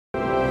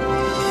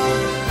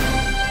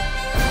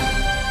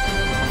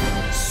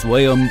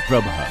Swayam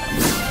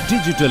Prabha.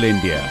 Digital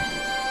India.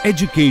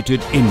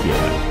 Educated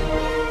India.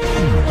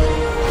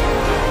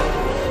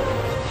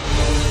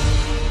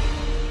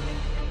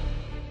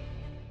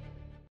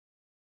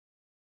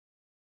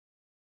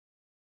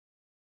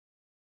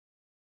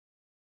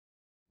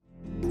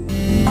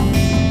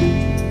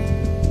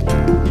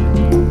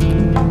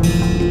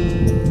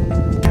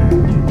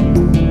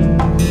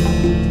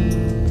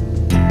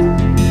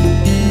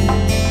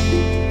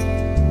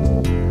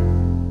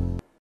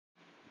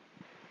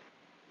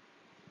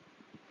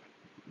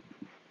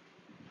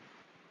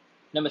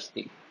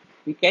 Namaste.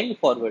 We carry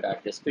forward our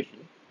discussion,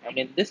 and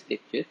in this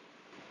lecture,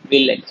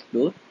 we'll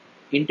explore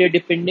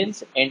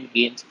interdependence and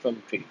gains from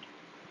trade.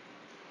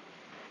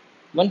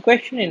 One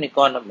question in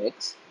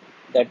economics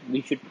that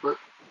we should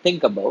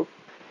think about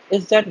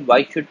is that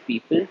why should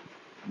people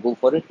go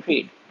for a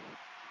trade?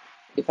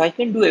 If I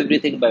can do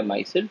everything by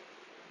myself,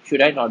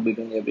 should I not be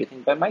doing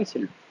everything by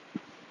myself?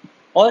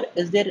 Or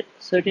is there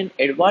certain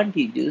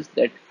advantages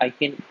that I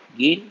can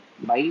gain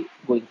by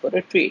going for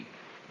a trade?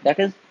 That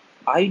is,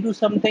 I do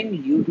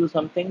something, you do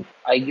something,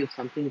 I give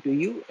something to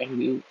you,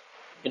 and you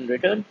in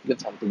return give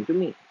something to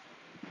me.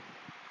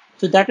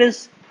 So that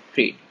is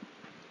trade.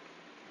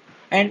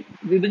 And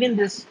we begin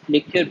this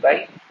lecture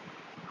by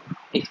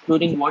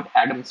exploring what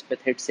Adam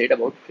Smith had said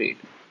about trade.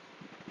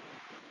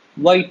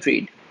 Why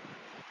trade?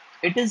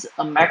 It is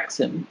a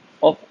maxim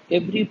of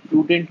every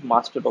prudent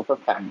master of a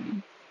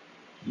family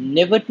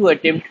never to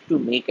attempt to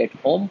make at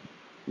home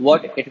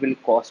what it will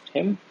cost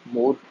him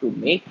more to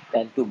make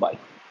than to buy.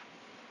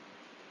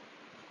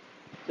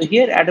 So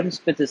here Adam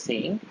Smith is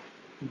saying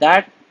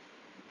that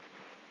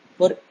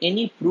for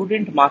any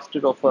prudent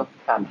master of a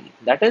family,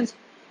 that is,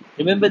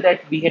 remember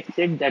that we had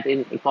said that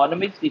in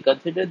economics we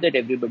consider that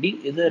everybody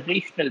is a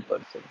rational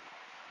person.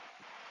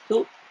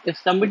 So if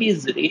somebody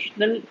is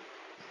rational,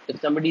 if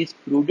somebody is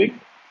prudent,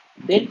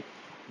 then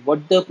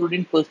what the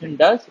prudent person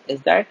does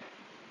is that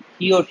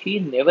he or she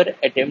never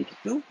attempts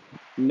to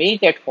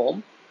make at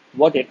home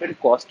what it will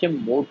cost him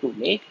more to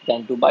make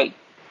than to buy.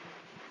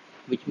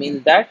 Which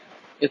means that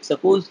if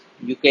suppose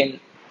you can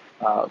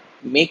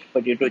make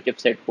potato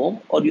chips at home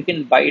or you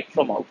can buy it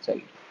from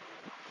outside.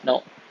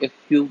 Now, if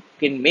you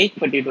can make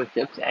potato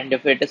chips and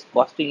if it is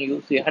costing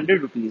you say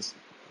 100 rupees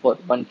for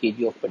 1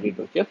 kg of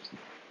potato chips,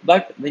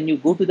 but when you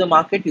go to the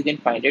market, you can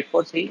find it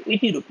for say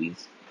 80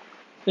 rupees.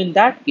 So in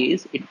that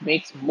case, it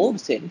makes more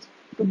sense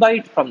to buy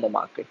it from the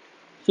market.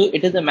 So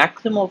it is a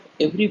maxim of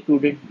every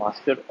prudent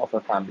master of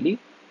a family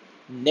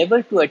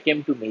never to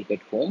attempt to make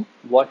at home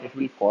what it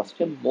will cost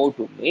him more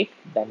to make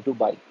than to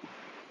buy.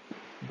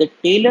 The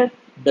tailor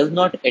does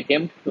not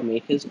attempt to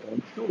make his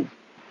own shoes,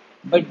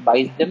 but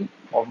buys them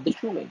of the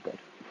shoemaker.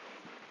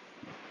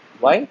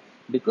 Why?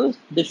 Because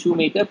the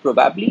shoemaker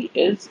probably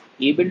is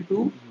able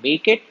to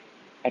make it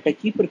at a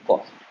cheaper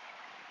cost,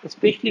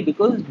 especially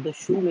because the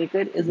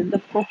shoemaker is in the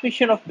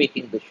profession of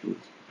making the shoes.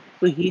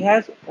 So he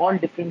has all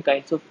different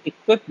kinds of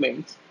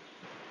equipments,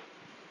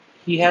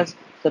 he has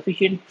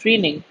sufficient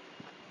training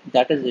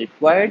that is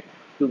required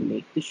to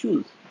make the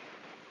shoes.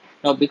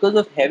 Now, because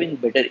of having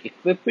better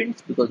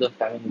equipment, because of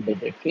having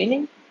better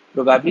training,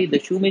 probably the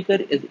shoemaker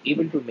is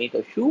able to make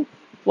a shoe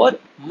for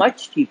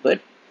much cheaper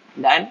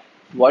than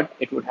what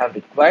it would have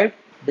required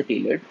the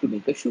tailor to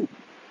make a shoe.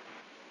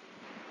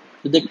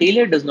 So the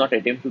tailor does not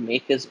attempt to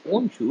make his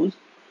own shoes,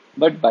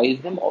 but buys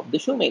them of the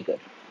shoemaker.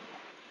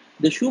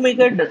 The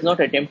shoemaker does not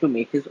attempt to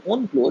make his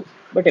own clothes,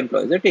 but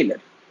employs a tailor.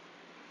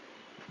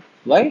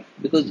 Why?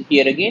 Because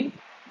here again,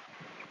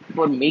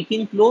 for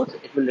making clothes,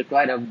 it will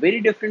require a very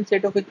different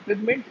set of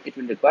equipment, it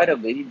will require a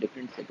very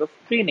different set of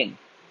training.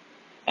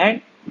 And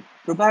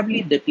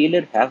probably the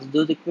tailor has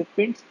those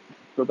equipments,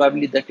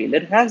 probably the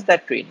tailor has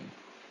that training,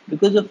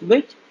 because of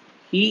which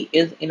he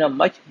is in a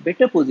much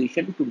better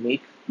position to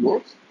make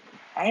clothes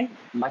and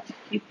much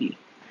cheaply.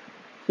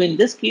 So in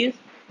this case,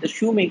 the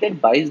shoemaker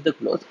buys the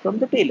clothes from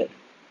the tailor.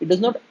 He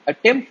does not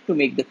attempt to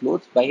make the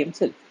clothes by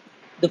himself.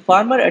 The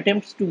farmer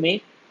attempts to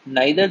make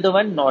neither the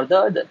one nor the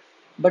other,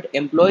 but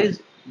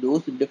employs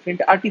those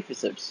different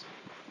artificers.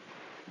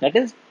 That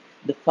is,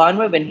 the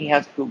farmer, when he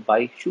has to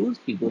buy shoes,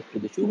 he goes to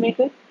the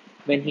shoemaker.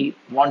 When he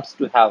wants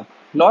to have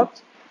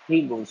cloths,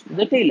 he goes to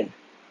the tailor.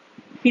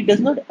 He does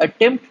not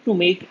attempt to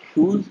make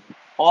shoes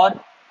or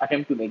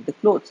attempt to make the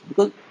clothes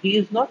because he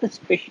is not a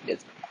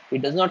specialist. He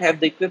does not have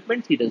the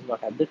equipment, he does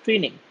not have the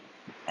training.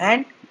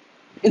 And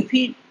if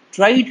he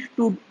tried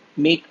to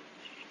make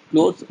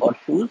clothes or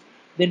shoes,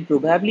 then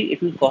probably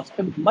it will cost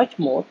him much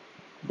more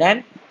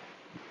than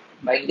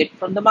buying it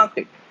from the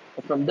market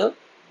or from the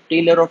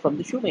tailor or from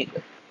the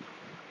shoemaker.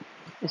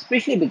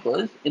 Especially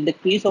because in the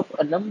case of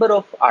a number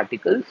of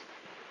articles,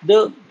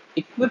 the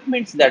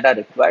equipments that are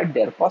required,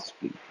 they are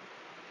costly.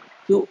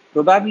 So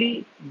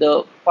probably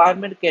the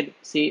farmer can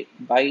say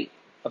buy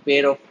a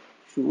pair of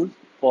shoes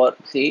for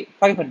say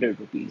 500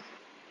 rupees.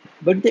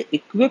 But the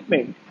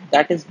equipment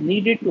that is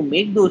needed to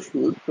make those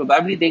shoes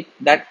probably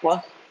that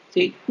costs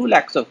say 2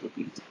 lakhs of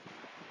rupees.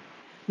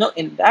 Now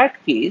in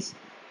that case,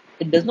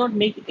 it does not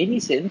make any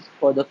sense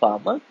for the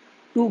farmer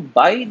to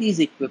buy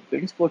these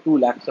equipments for 2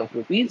 lakhs of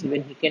rupees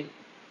when he can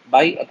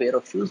buy a pair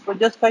of shoes for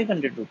just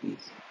 500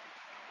 rupees.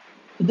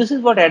 So this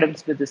is what Adam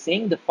Smith is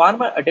saying. The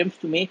farmer attempts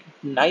to make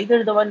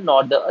neither the one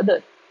nor the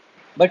other,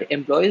 but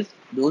employs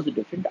those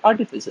different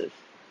artificers.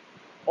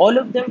 All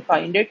of them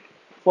find it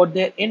for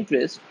their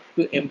interest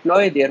to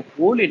employ their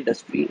whole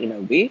industry in a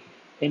way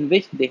in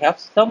which they have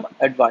some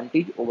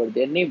advantage over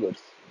their neighbors.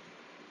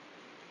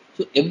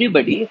 So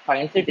everybody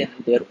finds it in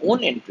their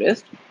own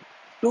interest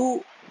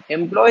to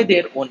employ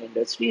their own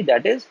industry,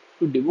 that is,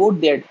 to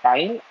devote their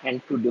time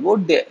and to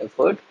devote their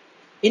effort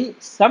in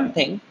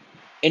something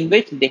in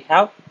which they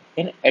have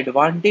an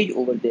advantage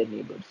over their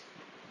neighbors,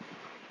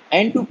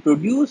 and to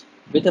produce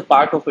with a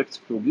part of its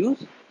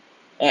produce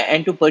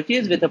and to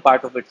purchase with a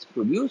part of its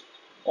produce,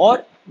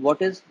 or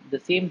what is the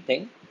same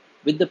thing,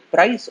 with the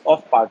price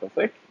of part of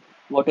it,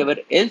 whatever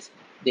else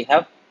they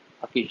have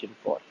occasion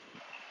for.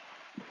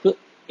 So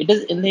it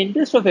is in the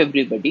interest of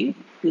everybody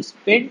to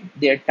spend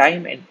their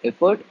time and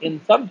effort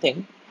in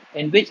something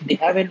in which they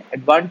have an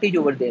advantage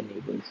over their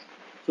neighbors.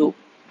 So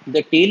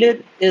the tailor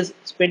is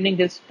spending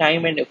his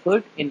time and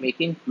effort in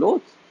making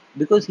clothes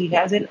because he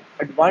has an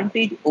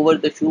advantage over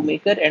the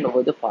shoemaker and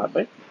over the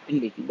farmer in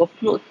making of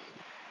clothes.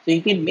 So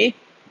he can make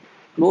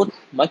clothes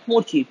much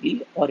more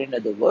cheaply, or in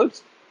other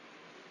words,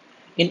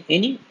 in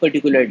any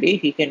particular day,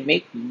 he can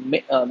make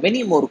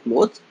many more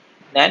clothes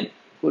than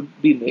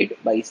could be made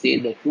by, say,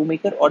 the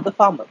shoemaker or the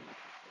farmer.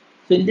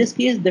 So, in this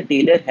case, the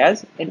tailor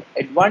has an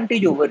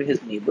advantage over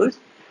his neighbors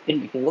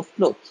in making of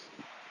clothes.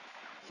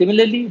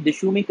 Similarly, the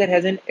shoemaker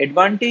has an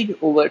advantage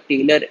over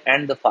tailor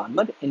and the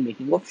farmer in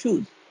making of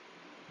shoes.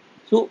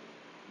 So,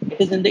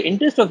 it is in the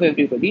interest of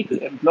everybody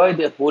to employ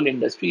their whole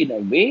industry in a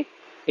way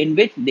in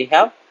which they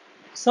have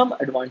some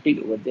advantage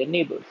over their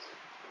neighbors.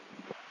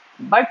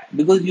 But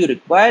because you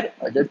require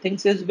other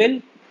things as well,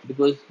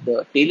 because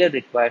the tailor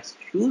requires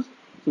shoes,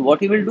 so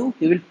what he will do,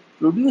 he will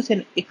produce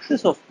an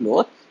excess of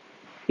clothes.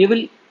 He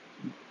will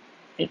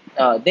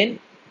then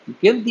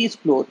give these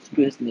clothes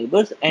to his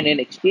neighbors, and in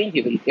exchange,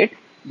 he will get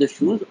the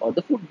shoes or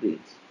the food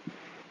grains.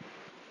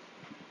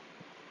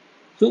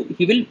 So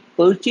he will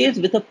purchase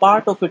with a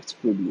part of its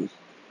produce,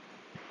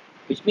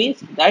 which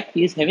means that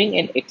he is having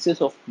an excess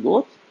of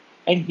clothes,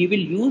 and he will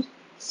use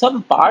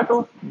some part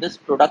of this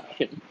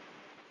production,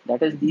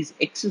 that is, these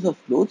excess of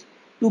clothes,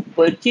 to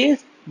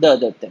purchase the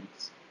other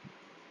things.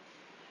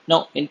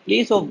 Now, in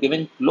place of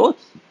giving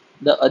clothes,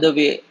 the other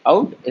way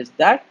out is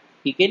that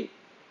he can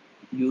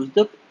use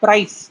the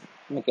price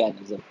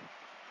mechanism.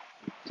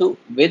 So,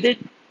 whether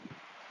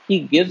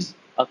he gives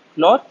a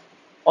cloth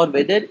or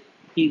whether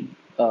he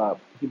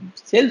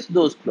sells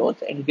those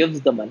clothes and gives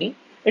the money,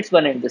 it's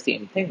one and the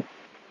same thing.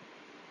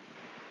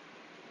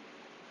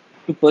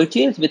 To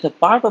purchase with a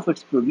part of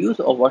its produce,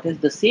 or what is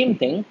the same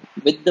thing,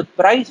 with the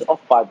price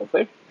of part of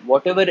it,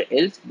 whatever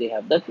else they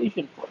have the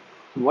occasion for.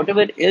 So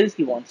whatever else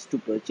he wants to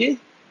purchase,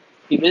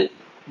 he will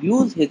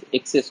use his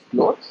excess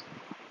clothes,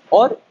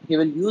 or he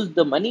will use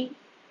the money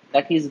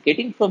that he is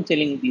getting from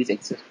selling these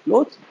excess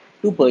clothes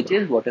to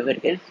purchase whatever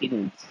else he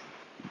needs.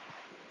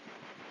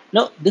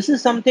 Now, this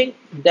is something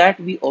that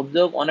we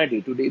observe on a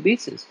day to day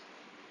basis.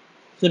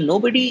 So,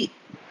 nobody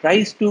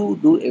tries to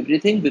do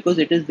everything because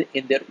it is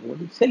in their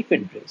own self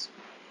interest.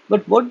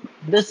 But what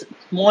this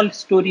small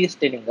story is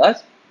telling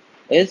us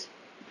is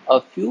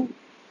a few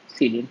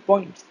salient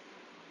points.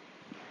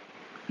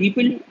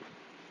 People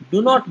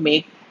do not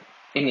make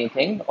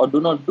anything or do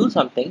not do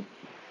something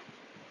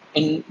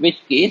in which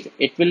case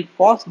it will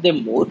cost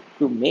them more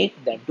to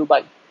make than to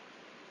buy.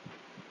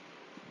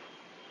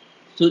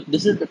 So,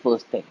 this is the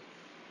first thing.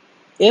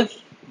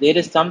 If there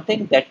is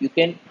something that you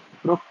can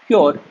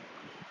procure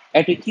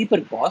at a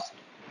cheaper cost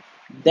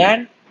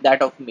than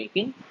that of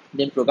making,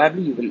 then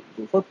probably you will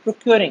go for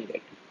procuring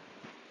it.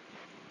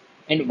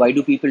 And why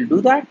do people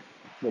do that?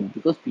 Well,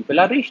 because people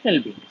are rational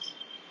beings.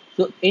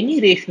 So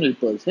any rational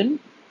person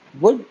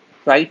would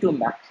try to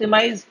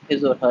maximize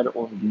his or her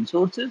own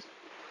resources.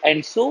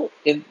 And so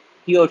if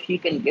he or she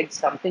can get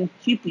something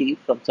cheaply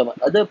from some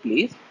other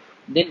place,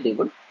 then they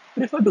would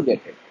prefer to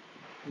get it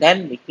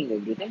than making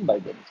everything by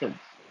themselves.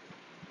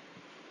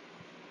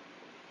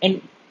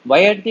 And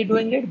why are they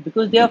doing it?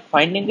 Because they are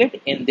finding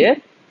it in their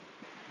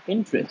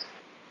interest.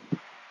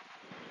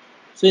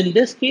 So in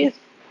this case,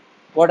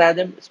 what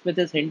Adam Smith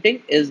is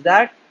hinting is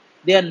that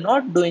they are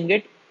not doing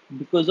it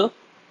because of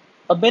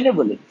a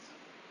benevolence.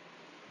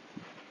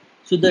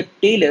 So the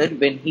tailor,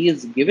 when he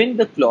is giving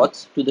the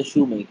cloths to the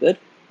shoemaker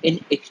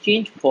in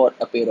exchange for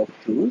a pair of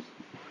shoes,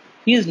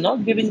 he is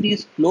not giving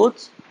these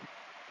clothes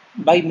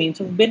by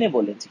means of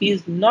benevolence. He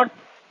is not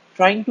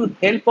trying to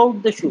help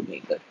out the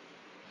shoemaker.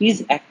 He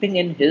is acting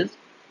in his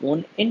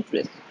own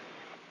interest.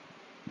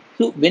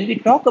 So when we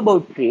talk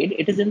about trade,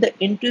 it is in the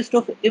interest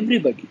of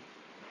everybody,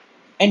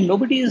 and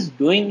nobody is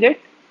doing it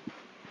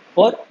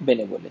for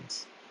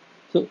benevolence.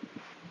 So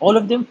all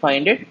of them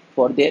find it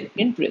for their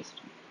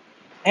interest.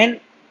 And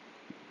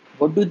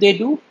what do? They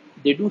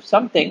do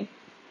something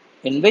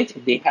in which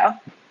they have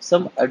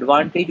some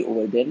advantage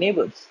over their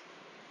neighbors.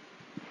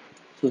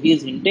 So he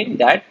is hinting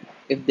that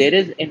if there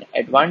is an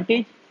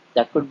advantage,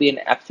 that could be an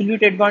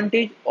absolute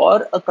advantage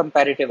or a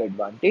comparative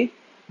advantage.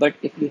 But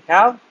if you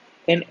have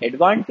an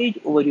advantage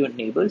over your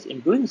neighbors in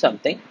doing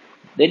something,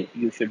 then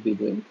you should be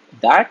doing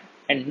that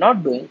and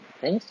not doing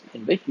things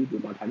in which you do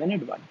not have an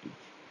advantage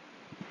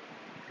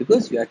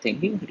because you are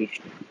thinking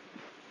rationally.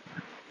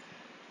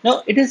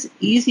 Now, it is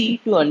easy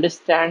to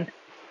understand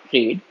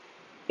trade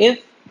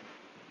if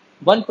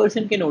one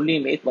person can only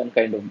make one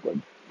kind of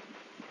good.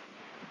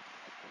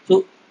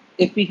 So,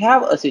 if we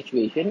have a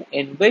situation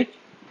in which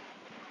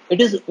it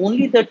is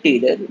only the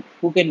tailor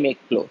who can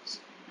make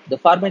clothes, the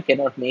farmer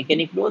cannot make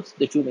any clothes,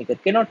 the shoemaker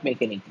cannot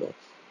make any clothes.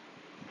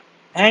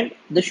 And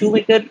the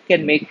shoemaker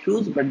can make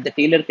shoes, but the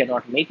tailor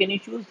cannot make any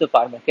shoes, the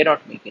farmer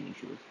cannot make any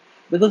shoes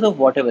because of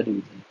whatever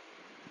reason.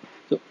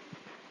 So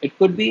it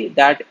could be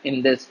that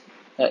in this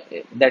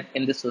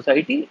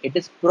society it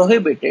is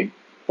prohibited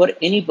for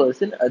any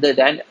person other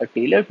than a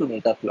tailor to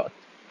make a cloth.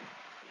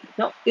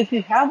 Now, if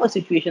you have a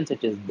situation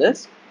such as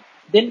this,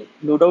 then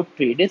no doubt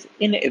trade is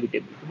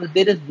inevitable because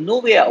there is no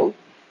way out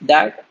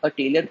that a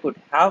tailor could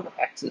have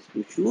access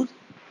to shoes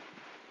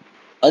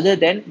other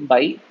than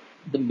by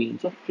the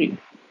means of trade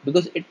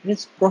because it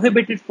is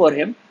prohibited for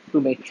him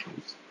to make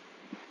shoes.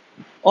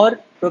 Or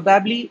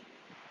probably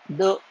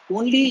the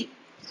only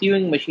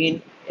sewing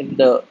machine in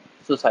the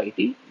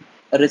society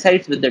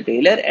resides with the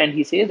tailor and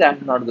he says,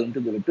 I'm not going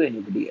to give it to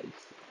anybody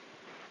else.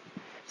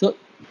 So,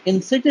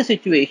 in such a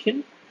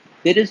situation,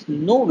 there is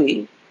no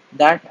way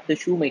that the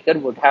shoemaker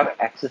would have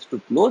access to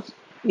clothes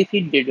if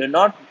he did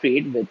not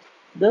trade with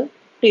the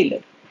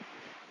tailor.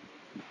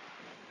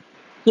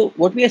 So,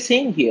 what we are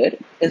saying here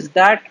is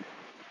that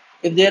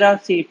if there are,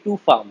 say, two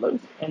farmers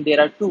and there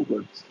are two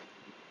goods,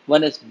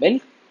 one is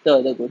milk, the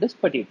other good is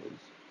potatoes.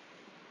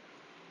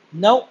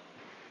 Now,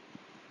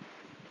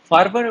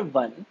 farmer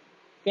one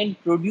can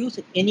produce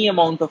any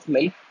amount of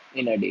milk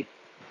in a day,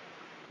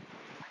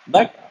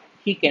 but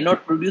he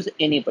cannot produce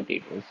any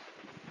potatoes.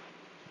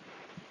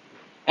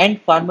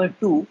 And farmer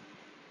 2,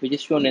 which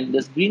is shown in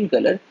this green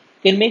color,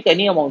 can make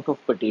any amount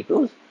of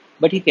potatoes,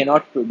 but he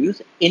cannot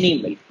produce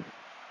any milk.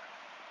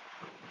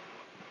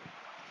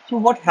 So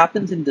what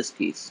happens in this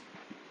case?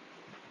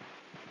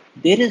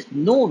 There is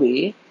no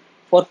way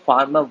for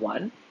farmer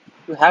 1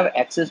 to have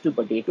access to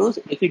potatoes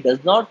if he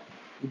does not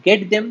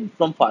get them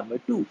from farmer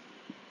 2.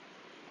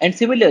 And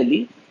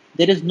similarly,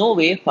 there is no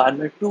way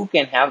farmer 2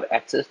 can have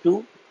access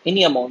to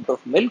any amount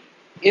of milk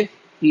if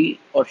he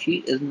or she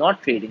is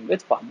not trading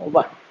with farmer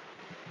 1.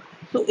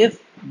 So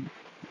if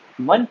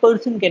one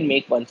person can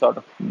make one sort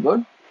of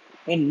good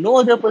and no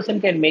other person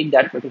can make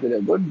that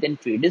particular good, then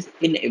trade is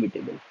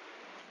inevitable.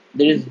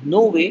 There is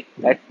no way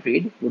that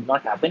trade would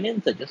not happen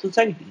in such a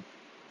society.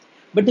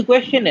 But the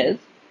question is,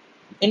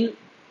 in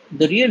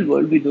the real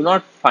world, we do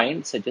not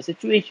find such a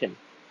situation.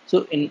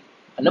 So, in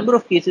a number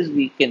of cases,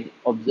 we can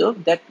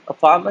observe that a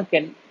farmer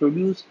can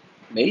produce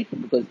milk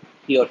because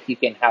he or she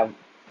can have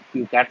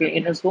few cattle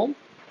in his home,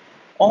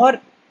 or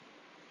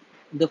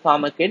the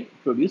farmer can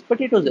produce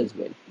potatoes as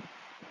well.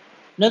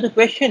 Now, the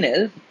question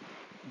is,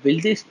 will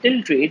they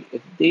still trade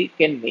if they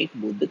can make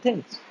both the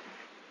things?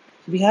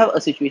 So we have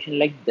a situation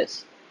like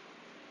this.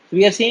 So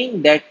we are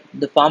saying that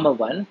the farmer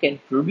one can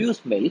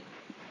produce milk,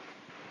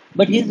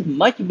 but he is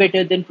much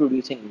better than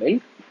producing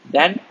milk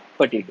than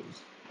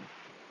potatoes.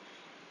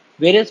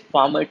 Whereas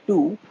farmer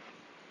two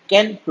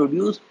can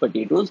produce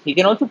potatoes, he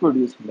can also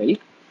produce milk,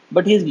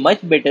 but he is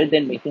much better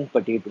than making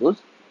potatoes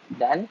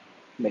than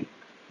milk.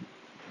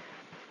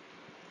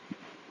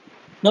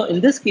 Now,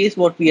 in this case,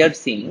 what we are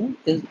seeing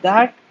is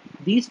that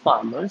these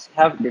farmers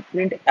have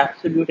different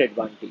absolute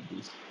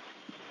advantages.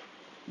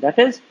 That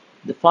is,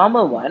 the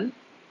farmer one,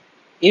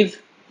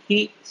 if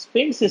he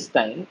spends his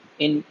time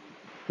in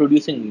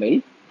producing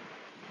milk,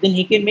 then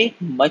he can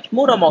make much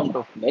more amount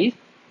of milk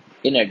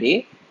in a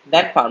day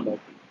than farmer 2.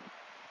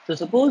 So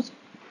suppose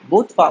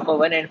both farmer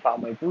 1 and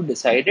farmer 2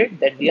 decided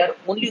that they are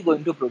only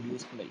going to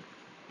produce milk.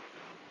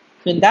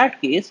 So in that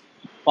case,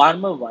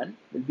 farmer 1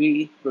 will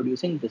be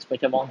producing this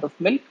much amount of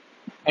milk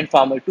and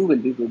farmer 2 will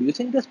be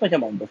producing this much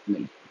amount of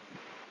milk.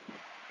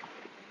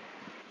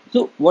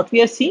 So what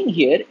we are seeing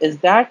here is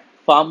that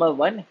farmer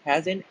 1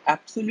 has an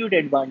absolute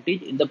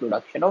advantage in the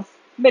production of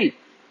milk.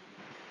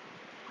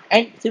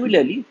 And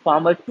similarly,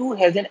 farmer 2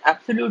 has an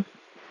absolute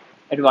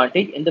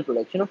advantage in the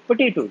production of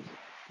potatoes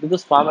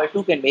because farmer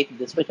 2 can make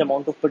this much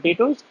amount of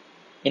potatoes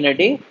in a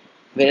day,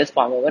 whereas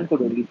farmer 1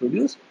 could only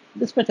produce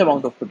this much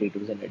amount of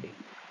potatoes in a day.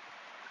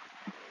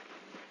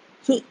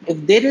 So,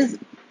 if there is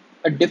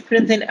a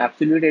difference in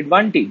absolute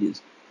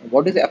advantages,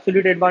 what is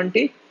absolute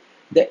advantage?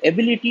 The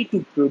ability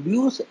to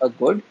produce a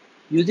good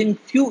using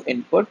few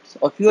inputs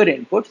or fewer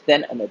inputs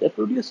than another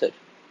producer.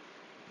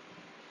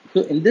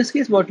 So, in this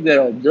case, what we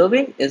are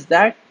observing is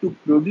that to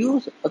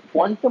produce a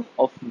quantum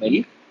of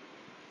milk,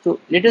 so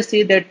let us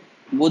say that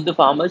both the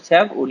farmers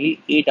have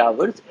only 8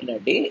 hours in a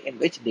day in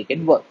which they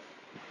can work.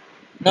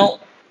 Now,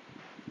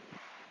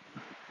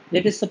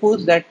 let us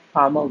suppose that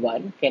farmer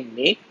 1 can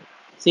make,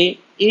 say,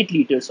 8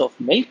 liters of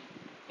milk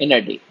in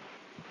a day.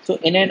 So,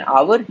 in an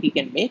hour, he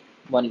can make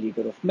 1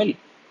 liter of milk.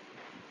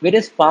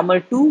 Whereas farmer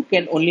 2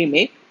 can only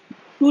make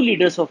 2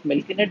 liters of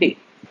milk in a day.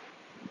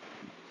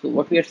 So,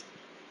 what we are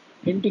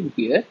hinting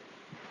here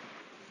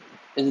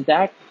is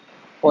that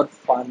for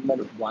farmer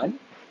 1,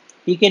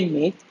 he can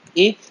make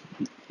 8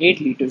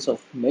 liters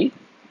of milk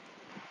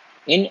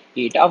in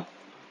 8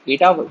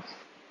 hours.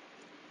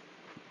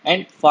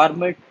 And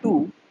farmer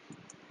 2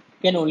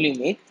 can only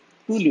make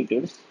 2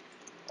 liters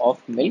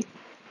of milk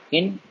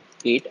in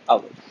 8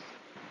 hours.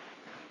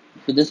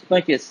 So this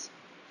much is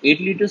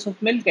 8 liters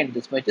of milk and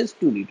this much is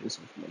 2 liters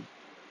of milk.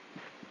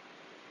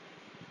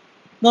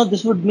 Now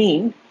this would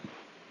mean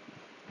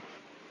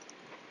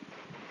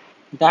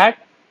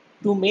that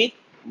to make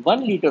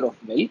 1 liter of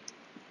milk,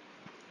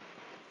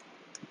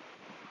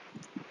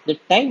 the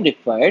time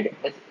required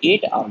is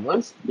 8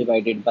 hours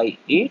divided by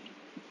 8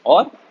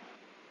 or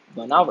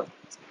 1 hour.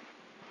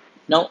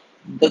 Now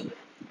the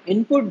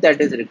input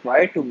that is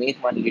required to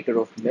make 1 liter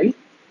of milk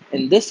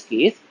in this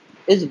case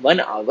is 1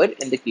 hour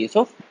in the case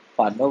of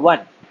farmer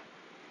 1.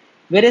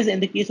 Whereas in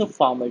the case of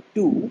farmer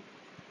 2,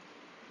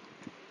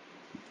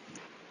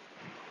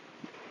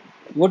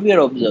 what we are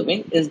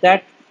observing is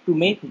that to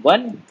make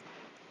 1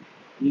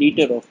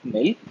 liter of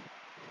milk,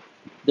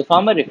 the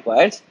farmer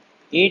requires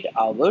 8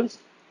 hours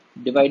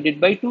divided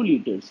by 2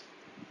 liters,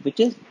 which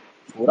is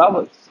 4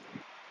 hours.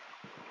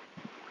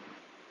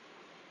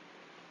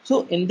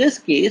 So in this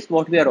case,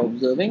 what we are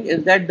observing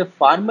is that the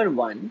farmer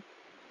 1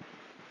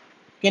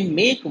 can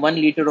make 1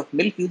 liter of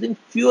milk using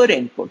fewer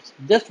inputs,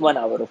 just 1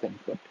 hour of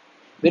input.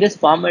 Whereas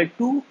farmer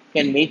 2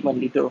 can make 1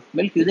 liter of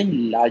milk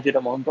using larger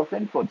amount of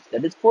inputs,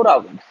 that is 4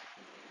 hours.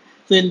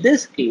 So in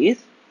this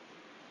case,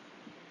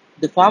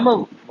 the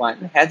farmer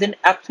 1 has an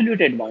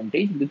absolute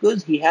advantage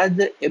because he has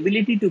the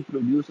ability to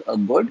produce a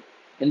good.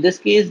 In this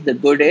case, the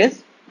good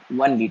is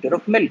 1 liter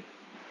of milk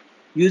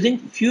using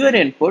fewer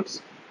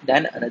inputs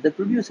than another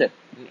producer.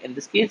 In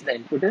this case, the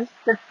input is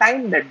the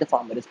time that the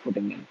farmer is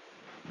putting in.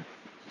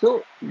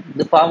 So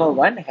the farmer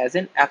 1 has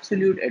an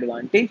absolute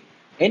advantage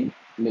in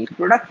milk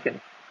production.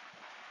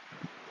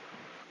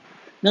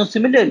 Now,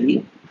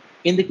 similarly,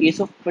 in the case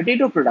of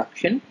potato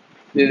production,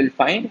 we will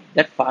find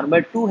that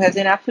farmer 2 has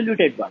an absolute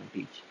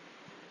advantage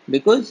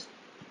because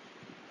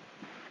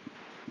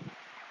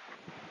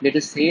let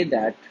us say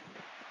that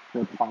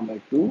for farmer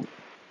 2,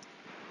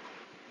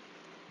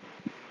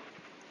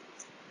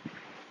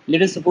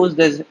 let us suppose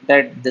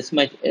that this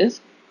much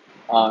is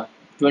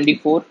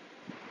 24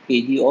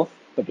 kg of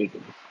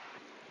potatoes,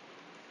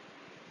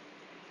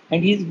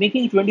 and he is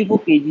making 24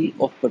 kg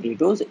of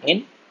potatoes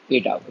in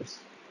 8 hours.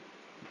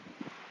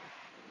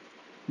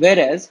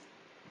 Whereas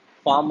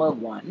farmer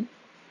 1,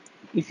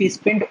 if he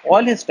spent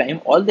all his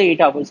time, all the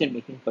 8 hours in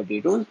making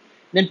potatoes,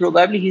 then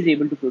probably he is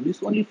able to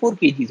produce only 4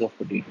 kgs of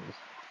potatoes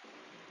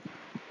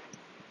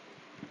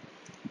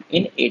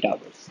in 8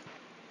 hours.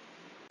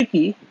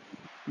 Tricky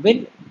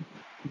when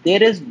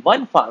there is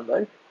one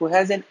farmer who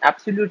has an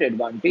absolute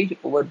advantage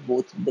over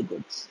both the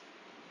goods.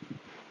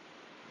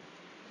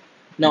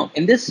 Now,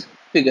 in this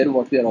figure,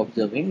 what we are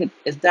observing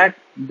is that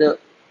the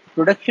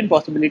production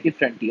possibility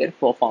frontier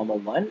for farmer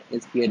 1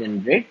 is here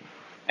in red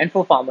and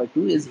for farmer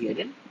 2 is here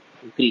in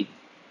green.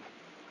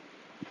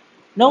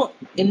 Now,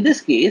 in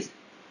this case,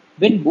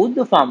 when both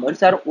the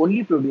farmers are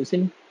only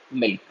producing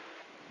milk,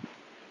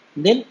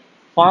 then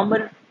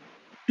farmer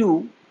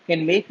 2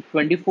 can make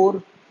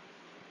 24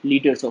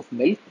 liters of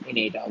milk in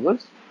 8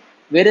 hours,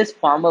 whereas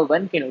farmer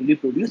 1 can only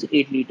produce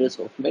 8 liters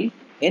of milk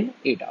in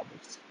 8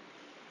 hours.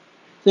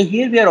 So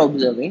here we are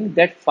observing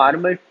that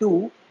farmer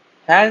 2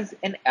 has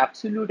an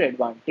absolute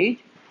advantage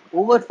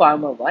over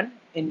farmer 1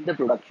 in the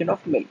production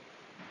of milk.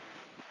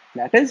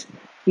 That is,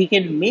 he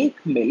can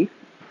make milk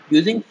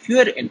using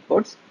fewer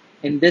inputs.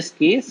 In this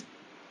case,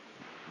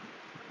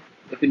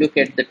 if you look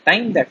at the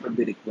time that would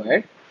be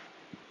required,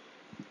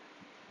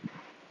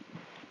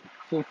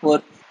 so for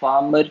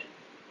farmer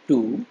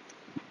 2,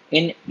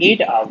 in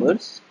 8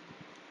 hours,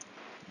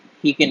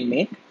 he can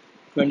make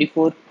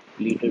 24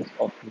 liters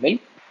of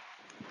milk,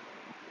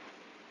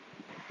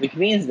 which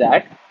means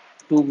that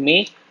to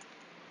make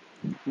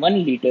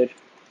 1 liter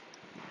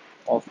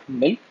of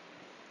milk,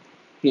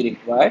 he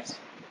requires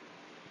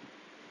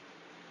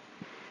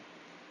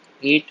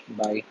 8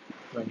 by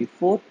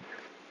 24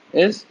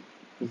 is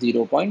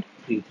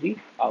 0.33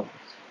 hours.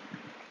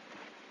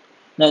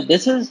 Now,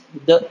 this is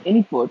the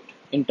input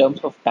in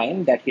terms of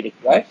time that he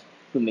requires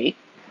to make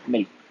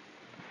milk,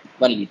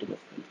 1 liter of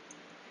milk.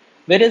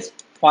 Whereas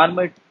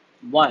farmer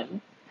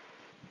 1,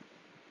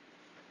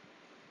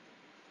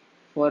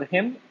 for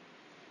him,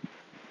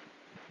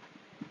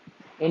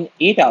 in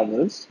 8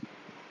 hours,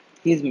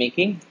 he is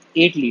making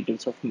 8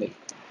 liters of milk.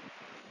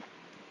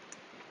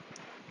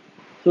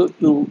 So,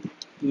 to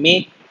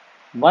make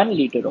 1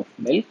 liter of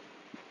milk,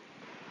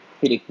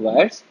 he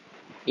requires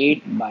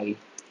 8 by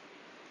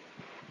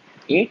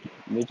 8,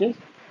 which is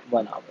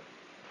 1 hour.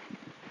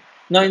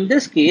 Now, in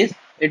this case,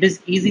 it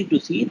is easy to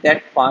see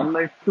that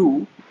farmer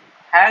 2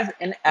 has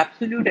an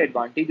absolute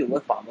advantage over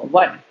farmer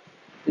 1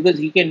 because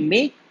he can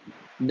make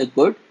the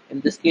good,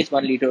 in this case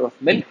 1 liter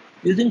of milk,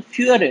 using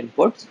fewer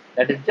inputs,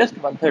 that is just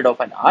 1/3 of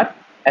an hour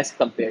as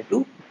compared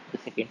to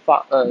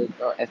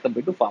as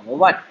compared to farmer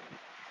 1.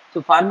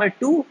 So farmer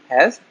 2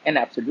 has an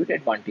absolute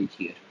advantage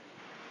here.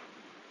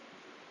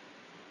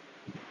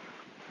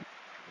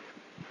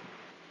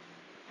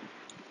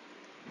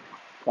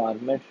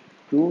 farmer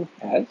 2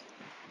 has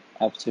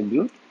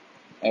absolute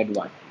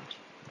advantage.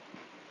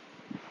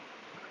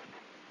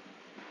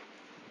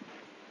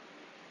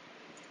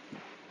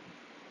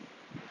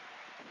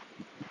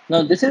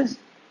 Now this is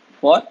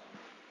for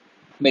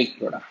milk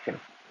production.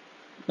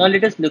 Now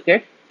let us look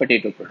at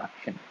potato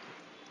production.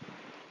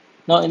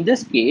 Now in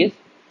this case,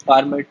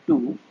 farmer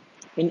 2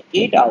 in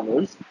 8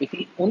 hours, if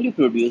he only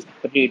produced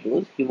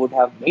potatoes, he would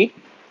have made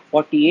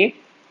 48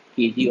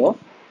 kg of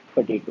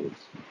potatoes.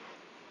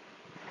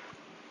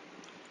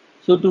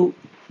 So to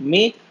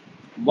make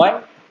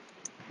 1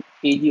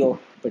 kg of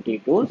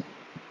potatoes,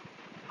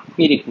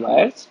 he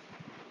requires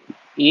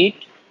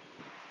 8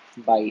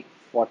 by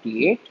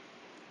 48,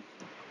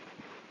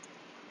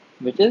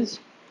 which is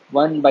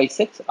 1 by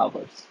 6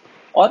 hours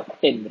or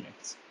 10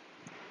 minutes.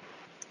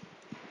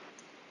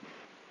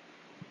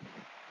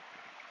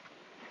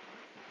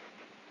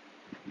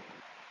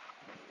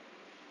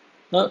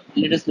 Now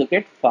let us look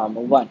at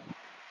farmer 1.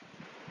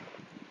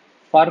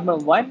 Farmer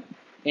 1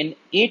 in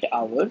 8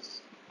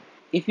 hours,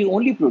 if he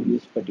only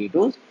produced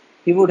potatoes,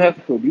 he would have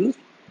produced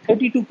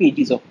 32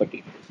 kgs of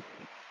potatoes.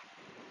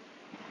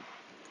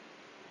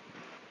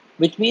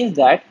 Which means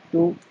that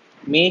to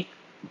make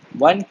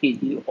 1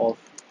 kg of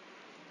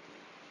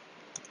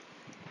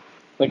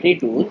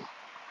potatoes,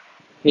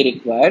 he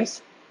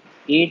requires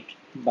 8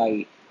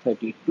 by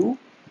 32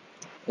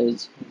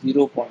 is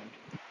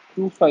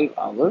 0.25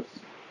 hours,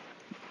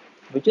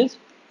 which is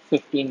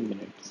 15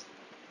 minutes.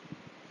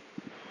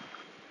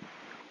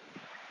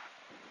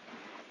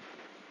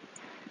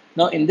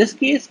 Now, in this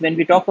case, when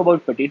we talk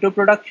about potato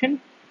production,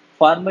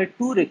 farmer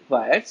 2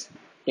 requires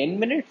 10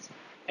 minutes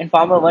and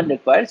farmer 1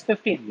 requires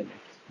 15 minutes.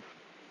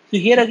 So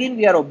here again,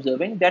 we are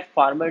observing that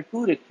farmer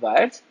 2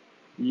 requires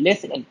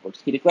less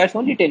inputs. He requires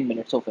only 10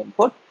 minutes of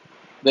input,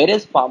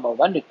 whereas farmer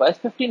 1 requires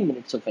 15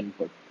 minutes of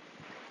input.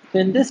 So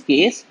in this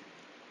case,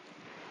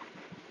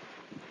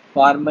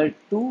 farmer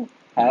 2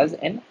 has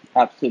an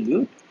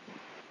absolute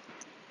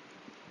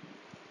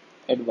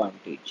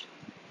advantage.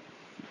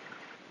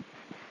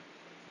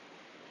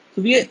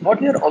 So what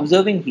we are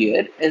observing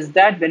here is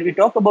that when we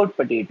talk about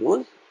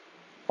potatoes,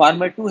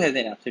 farmer 2 has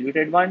an absolute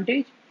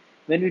advantage.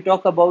 When we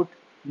talk about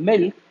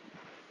milk,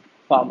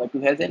 farmer 2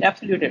 has an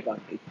absolute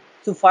advantage.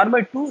 So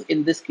farmer 2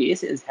 in this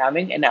case is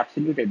having an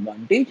absolute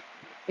advantage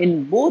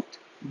in both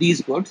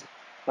these goods,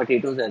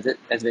 potatoes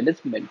as well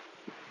as milk.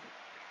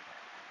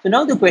 So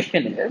now the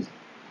question is,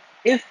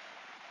 if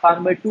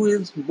farmer 2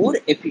 is more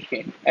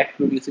efficient at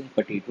producing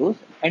potatoes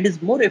and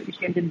is more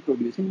efficient in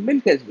producing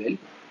milk as well,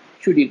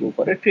 should he go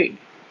for a trade?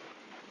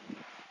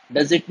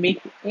 Does it make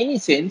any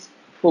sense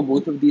for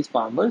both of these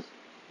farmers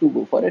to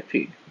go for a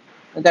trade?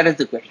 And that is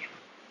the question.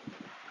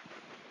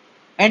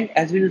 And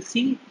as we will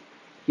see,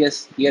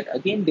 yes, here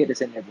again there is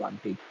an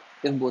advantage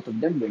if both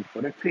of them went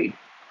for a trade.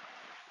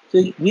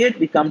 So here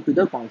we come to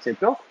the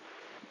concept of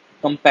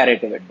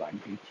comparative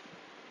advantage.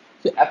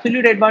 So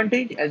absolute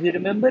advantage, as we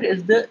remember,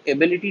 is the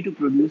ability to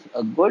produce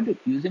a good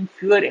using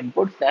fewer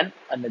inputs than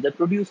another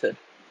producer.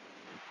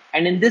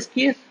 And in this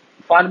case,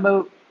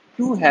 farmer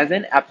 2 has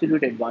an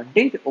absolute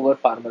advantage over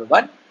farmer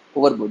 1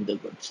 over both the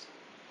goods.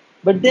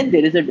 But then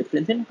there is a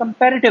difference in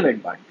comparative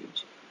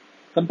advantage.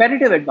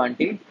 Comparative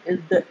advantage is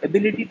the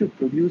ability to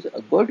produce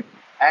a good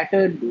at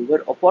a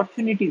lower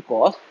opportunity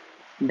cost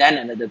than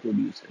another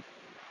producer.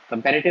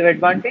 Comparative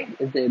advantage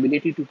is the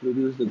ability to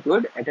produce the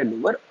good at a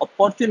lower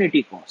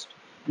opportunity cost,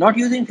 not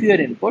using fewer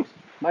inputs,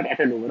 but at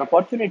a lower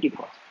opportunity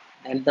cost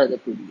than the other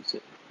producer.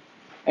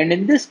 And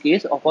in this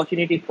case,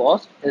 opportunity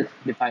cost is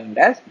defined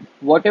as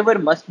whatever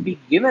must be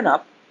given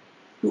up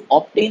to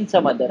obtain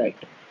some other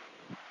item.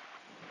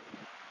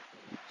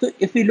 So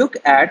if we look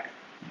at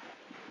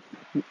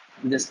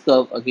this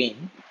curve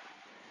again,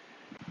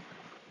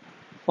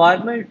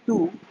 farmer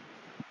 2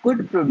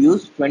 could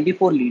produce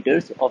 24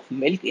 liters of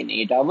milk in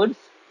 8 hours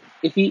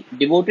if he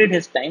devoted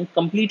his time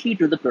completely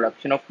to the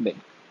production of milk.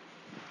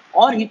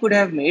 Or he could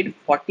have made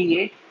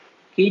 48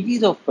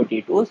 kgs of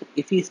potatoes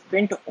if he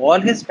spent all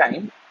his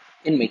time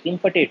in making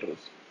potatoes.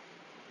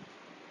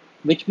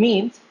 Which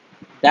means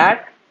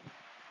that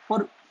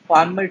for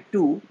farmer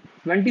 2,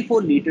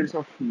 24 liters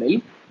of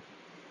milk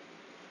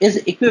is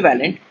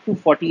equivalent to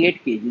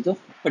 48 kgs of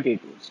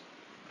potatoes.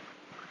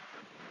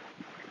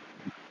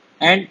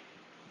 And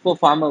for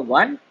farmer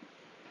 1,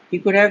 he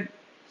could have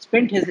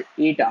spent his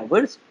 8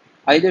 hours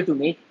either to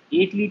make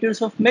 8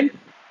 liters of milk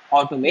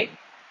or to make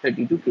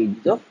 32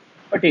 kgs of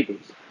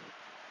potatoes.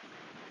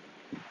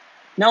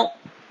 Now,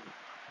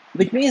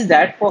 which means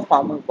that for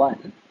farmer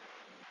 1,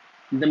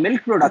 the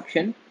milk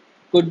production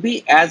could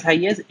be as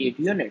high as 8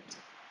 units.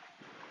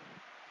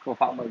 For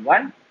farmer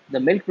 1, the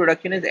milk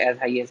production is as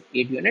high as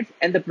 8 units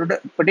and the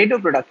potato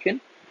production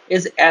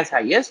is as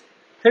high as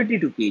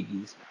 32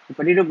 kgs. The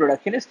potato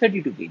production is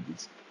 32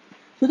 kgs.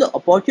 So the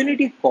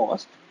opportunity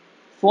cost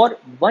for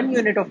 1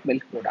 unit of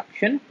milk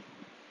production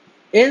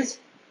is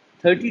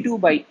 32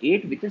 by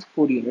 8, which is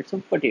 4 units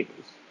of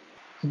potatoes.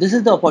 So this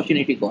is the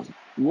opportunity cost.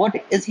 What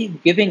is he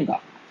giving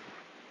up?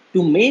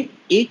 To make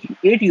 8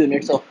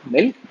 units of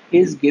milk, he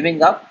is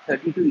giving up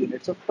 32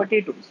 units of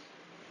potatoes.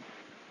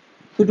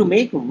 So to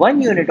make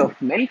 1 unit of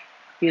milk,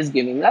 he is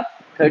giving up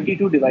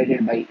 32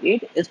 divided by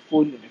 8 is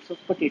 4 units of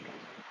potatoes.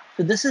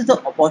 So this is the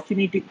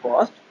opportunity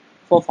cost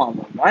for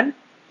farmer 1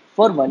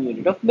 for 1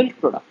 unit of milk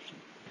production.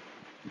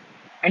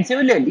 And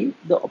similarly,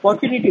 the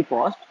opportunity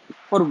cost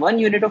for 1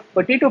 unit of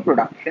potato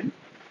production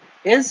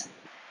is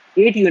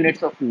 8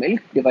 units of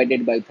milk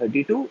divided by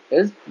 32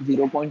 is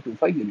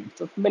 0.25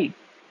 units of milk.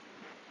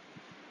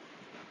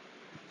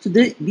 So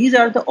these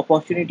are the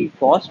opportunity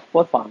cost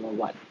for farmer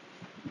 1.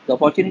 The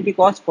opportunity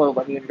cost for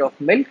 1 unit of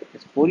milk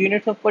is 4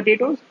 units of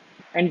potatoes,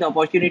 and the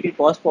opportunity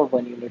cost for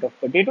 1 unit of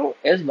potato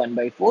is 1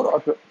 by 4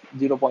 or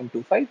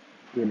 0.25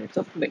 units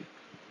of milk.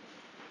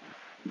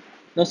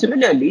 Now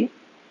similarly,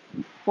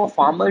 for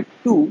farmer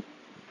 2,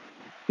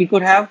 he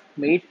could have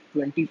made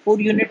 24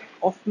 units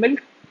of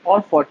milk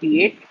or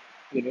 48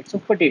 units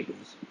of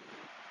potatoes.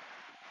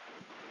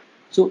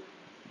 So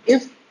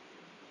if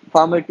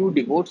farmer 2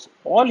 devotes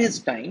all his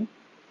time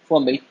for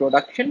milk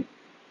production,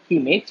 he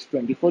makes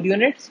 24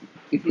 units.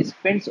 If he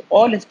spends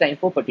all his time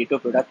for potato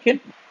production,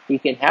 he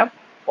can have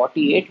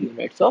 48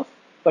 units of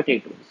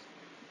potatoes.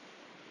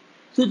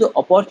 So the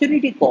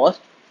opportunity cost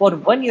for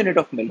 1 unit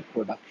of milk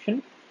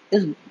production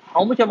is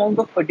how much amount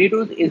of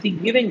potatoes is he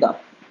giving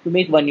up to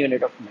make 1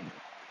 unit of milk.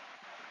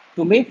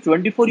 To make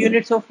 24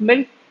 units of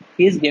milk,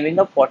 he is giving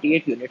up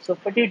 48 units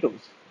of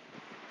potatoes.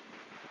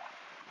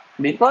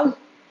 Because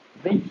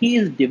when he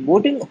is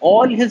devoting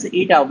all his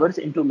 8 hours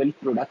into milk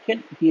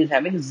production, he is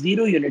having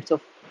 0 units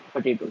of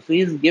potatoes. So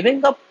he is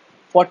giving up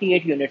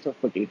 48 units of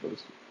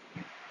potatoes.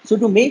 So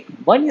to make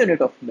 1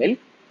 unit of milk,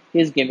 he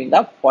is giving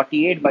up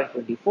 48 by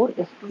 24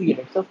 is 2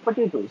 units of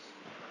potatoes.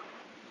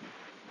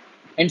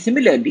 And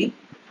similarly,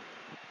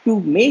 to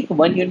make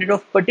 1 unit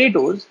of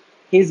potatoes,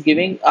 he is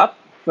giving up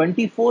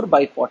 24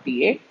 by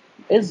 48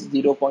 is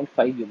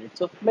 0.5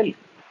 units of milk.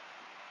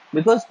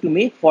 Because to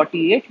make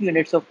 48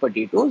 units of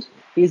potatoes,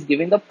 he is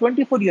giving up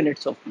 24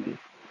 units of milk.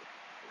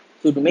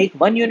 So to make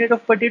 1 unit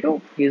of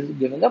potato, he is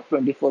giving up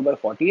 24 by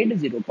 48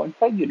 is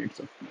 0.5 units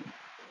of milk.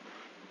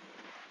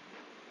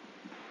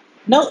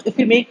 Now, if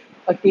we make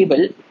a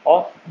table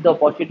of the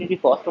opportunity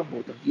cost of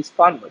both of these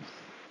farmers.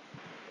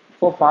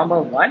 For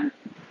farmer 1,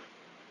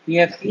 we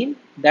have seen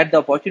that the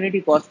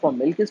opportunity cost for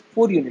milk is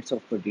 4 units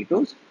of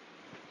potatoes.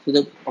 So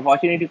the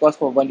opportunity cost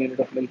for 1 unit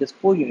of milk is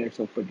 4 units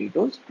of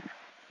potatoes.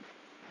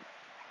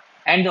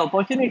 And the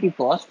opportunity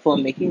cost for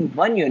making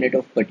 1 unit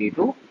of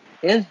potato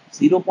is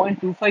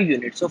 0.25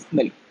 units of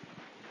milk,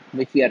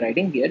 which we are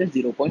writing here is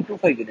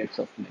 0.25 units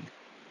of milk.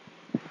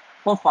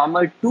 For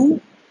farmer 2,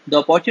 the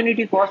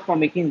opportunity cost for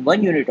making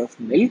 1 unit of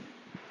milk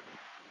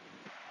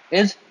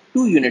is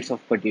 2 units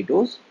of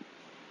potatoes,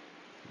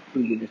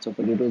 2 units of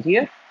potatoes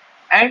here,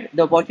 and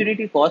the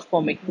opportunity cost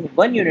for making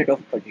 1 unit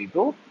of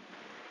potato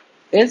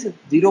is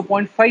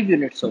 0.5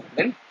 units of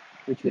milk,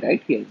 which we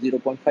write here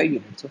 0.5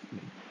 units of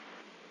milk.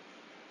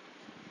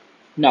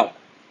 Now,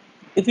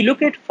 if we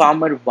look at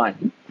farmer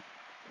 1,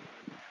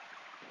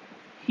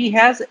 he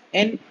has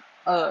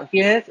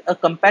a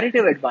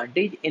comparative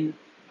advantage in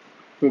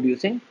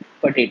producing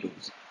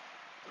potatoes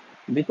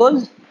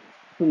because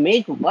to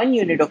make 1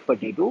 unit of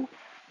potato,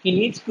 he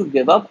needs to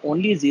give up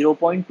only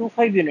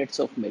 0.25 units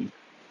of milk,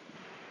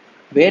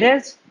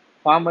 whereas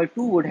farmer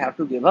 2 would have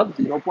to give up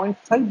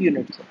 0.5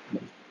 units of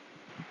milk.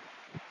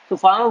 So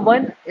farmer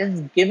 1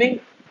 is giving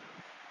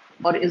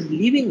or is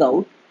leaving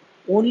out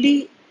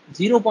only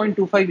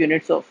 0.25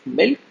 units of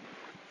milk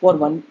for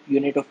 1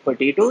 unit of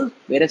potatoes,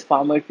 whereas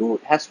farmer 2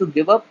 has to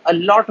give up a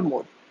lot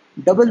more,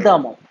 double the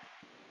amount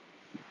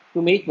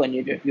to make 1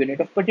 unit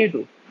of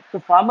potato. So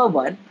farmer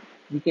 1,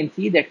 we can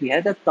see that he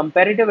has a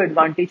comparative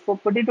advantage for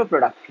potato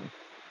production.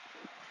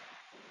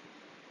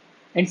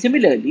 And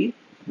similarly,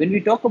 when we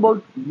talk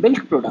about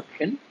milk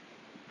production,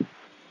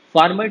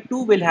 farmer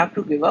 2 will have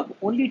to give up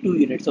only 2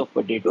 units of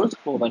potatoes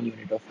for 1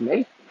 unit of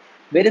milk,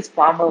 whereas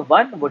farmer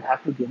 1 would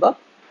have to give up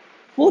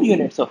 4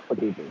 units of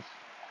potatoes.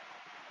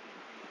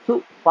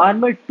 So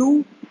farmer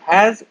 2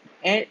 has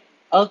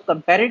a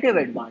comparative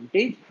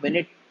advantage when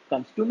it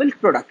comes to milk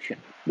production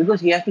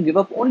because he has to give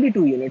up only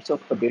 2 units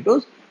of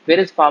potatoes,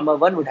 whereas farmer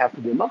 1 would have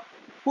to give up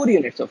 4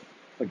 units of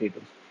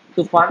potatoes.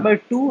 So farmer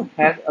 2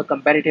 has a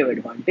comparative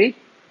advantage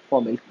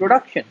for milk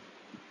production.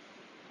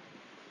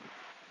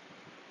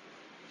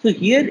 So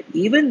here,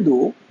 even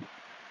though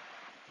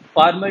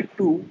farmer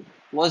 2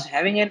 was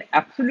having an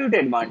absolute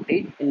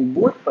advantage in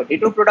both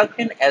potato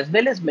production as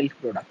well as milk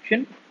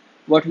production,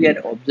 what we are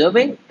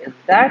observing is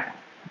that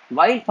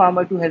while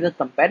farmer 2 has a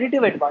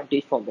comparative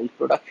advantage for milk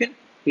production,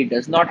 he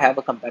does not have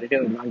a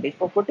comparative advantage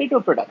for potato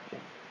production.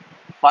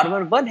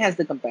 Farmer 1 has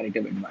the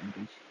comparative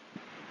advantage.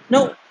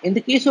 Now, in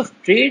the case of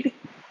trade,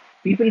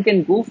 people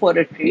can go for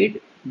a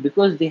trade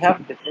because they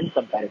have different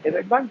comparative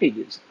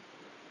advantages.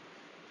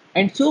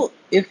 And so,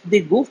 if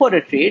they go for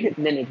a trade,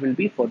 then it will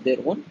be for their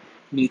own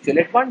mutual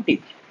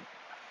advantage.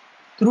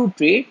 Through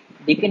trade,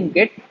 they can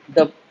get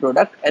the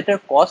product at a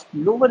cost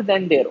lower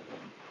than their own.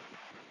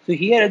 So,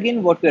 here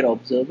again, what we're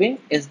observing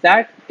is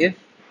that if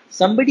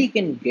somebody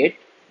can get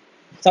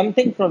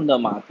something from the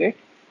market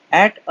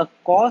at a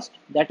cost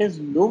that is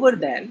lower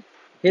than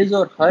his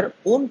or her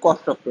own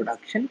cost of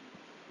production,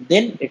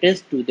 then it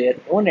is to their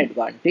own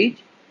advantage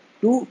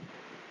to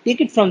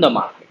take it from the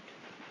market,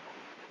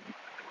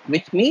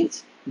 which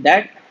means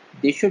that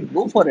they should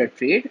go for a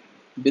trade,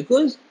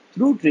 because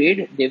through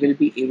trade they will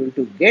be able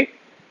to get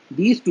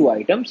these two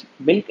items,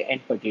 milk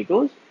and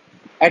potatoes,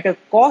 at a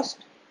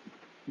cost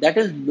that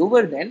is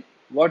lower than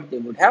what they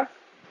would have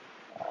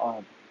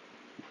uh,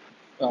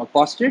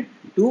 costed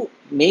to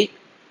make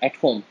at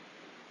home.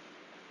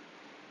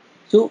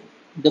 So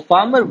the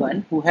farmer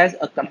one who has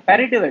a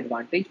comparative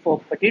advantage for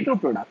potato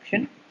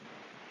production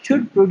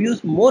should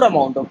produce more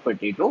amount of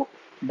potato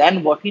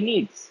than what he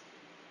needs,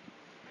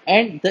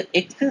 and the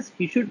excess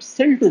he should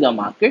sell to the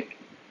market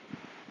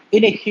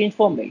in exchange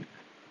for milk.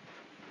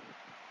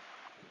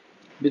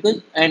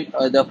 Because and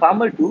the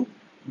farmer too,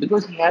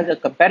 because he has a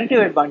comparative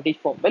advantage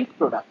for milk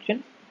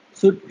production,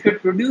 should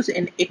produce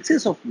an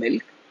excess of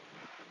milk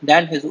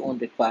than his own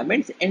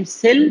requirements and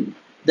sell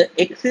the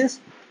excess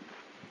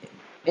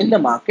in the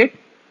market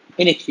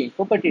in exchange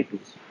for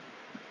potatoes.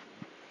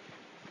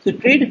 So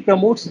trade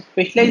promotes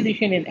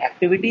specialization in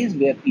activities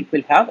where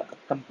people have a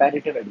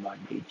comparative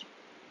advantage.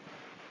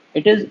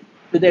 It is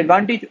to the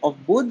advantage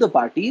of both the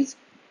parties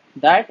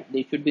that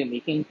they should be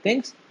making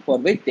things for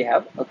which they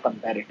have a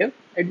comparative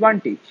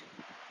advantage.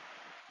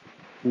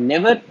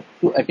 Never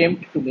to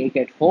attempt to make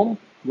at home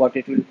what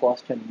it will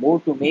cost them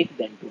more to make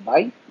than to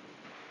buy,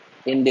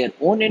 in their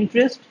own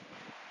interest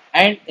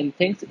and in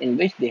things in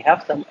which they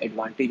have some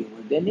advantage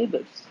over their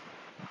neighbors.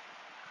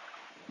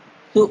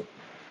 So,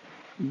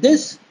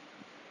 this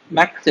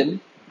maxim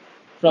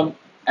from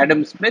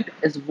Adam Smith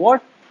is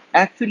what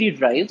actually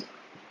drives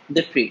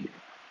the trade.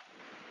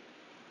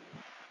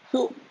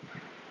 So,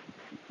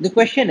 the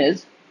question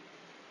is,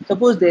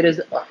 suppose there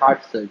is a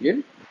heart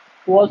surgeon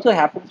who also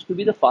happens to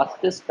be the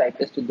fastest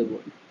typist in the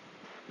world.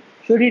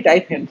 Should he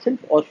type himself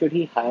or should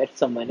he hire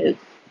someone else,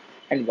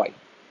 and why?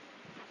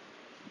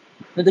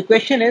 Now, the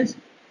question is,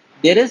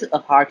 there is a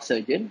heart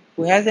surgeon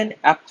who has an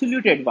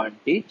absolute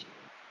advantage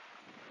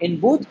in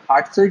both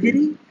heart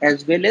surgery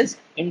as well as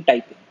in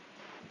typing,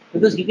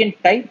 because he can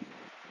type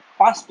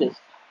fastest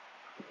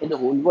in the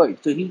whole world.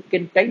 So he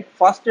can type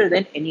faster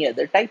than any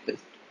other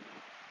typist.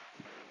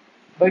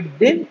 But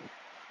then,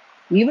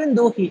 even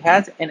though he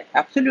has an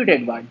absolute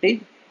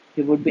advantage,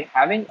 he would be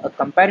having a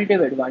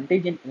comparative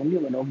advantage in only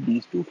one of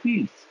these two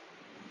fields.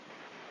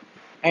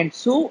 And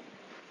so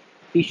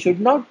he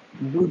should not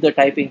do the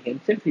typing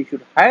himself, he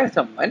should hire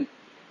someone,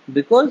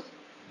 because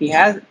he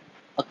has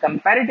a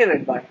comparative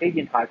advantage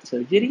in heart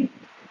surgery.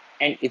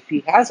 And if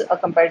he has a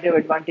comparative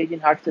advantage in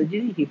heart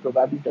surgery, he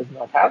probably does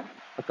not have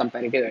a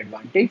comparative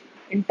advantage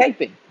in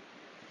typing.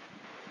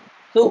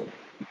 So,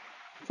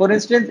 for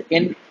instance,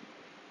 in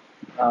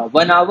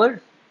 1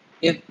 hour,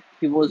 if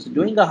he was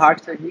doing a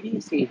heart surgery,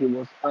 say he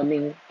was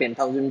earning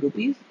 10,000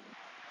 rupees,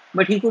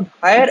 but he could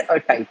hire a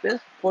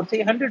typist for say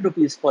 100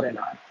 rupees for an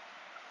hour.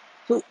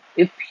 So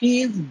if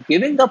he is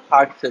giving up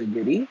heart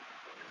surgery,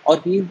 or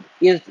he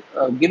is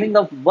giving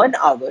up 1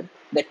 hour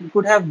that he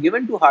could have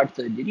given to heart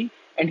surgery,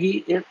 and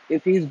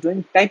if he is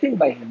doing typing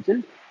by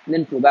himself,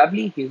 then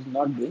probably he is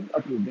not doing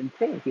a prudent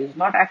thing. He is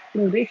not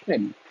acting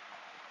rationally.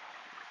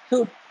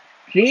 So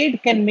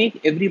trade can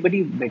make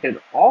everybody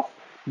better off,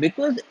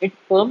 because it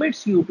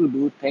permits you to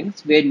do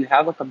things where you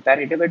have a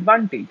comparative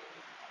advantage.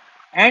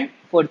 And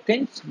for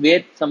things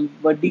where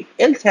somebody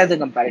else has a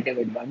comparative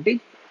advantage,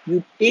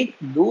 you take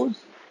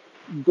those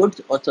goods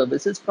or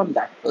services from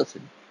that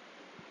person.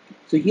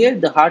 So here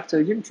the heart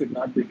surgeon should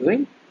not be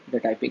doing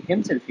the typing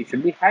himself. He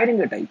should be hiring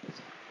a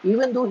typist,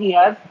 even though he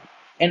has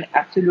an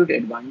absolute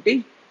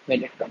advantage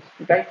when it comes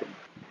to typing.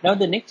 Now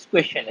the next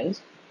question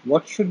is,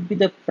 what should be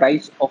the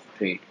price of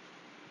trade?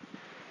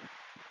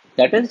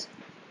 That is,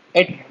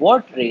 at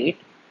what rate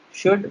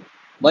should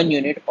 1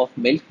 unit of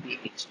milk be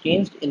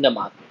exchanged in the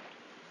market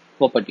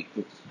for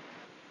potatoes?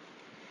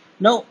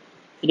 Now,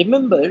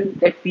 remember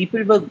that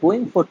people were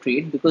going for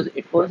trade because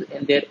it was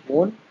in their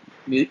own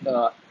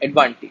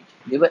advantage.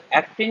 They were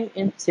acting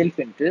in self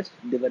interest,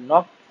 they were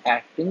not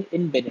acting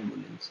in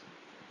benevolence.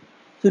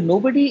 So,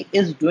 nobody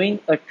is doing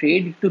a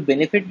trade to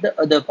benefit the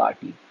other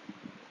party.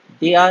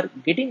 They are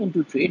getting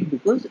into trade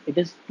because it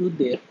is to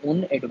their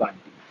own advantage.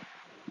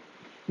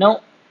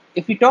 Now,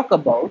 if we talk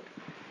about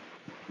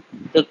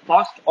the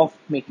cost of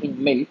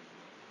making milk,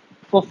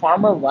 for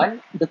farmer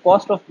one, the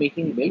cost of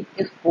making milk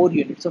is 4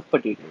 units of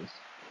potatoes.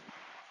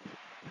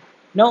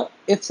 Now,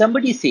 if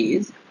somebody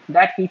says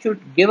that he should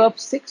give up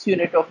 6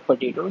 units of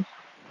potatoes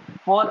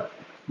for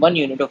 1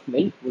 unit of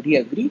milk, would he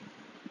agree?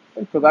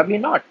 Well, probably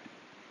not.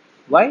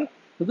 Why?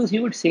 Because he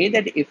would say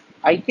that if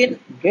I can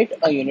get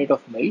a unit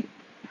of milk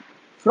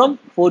from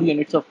 4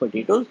 units of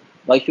potatoes,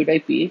 why should I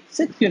pay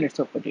 6 units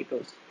of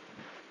potatoes?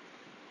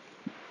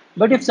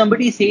 But if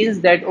somebody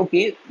says that,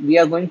 okay, we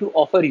are going to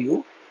offer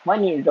you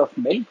 1 unit of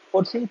milk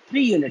for say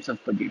 3 units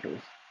of potatoes,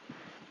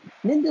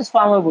 then this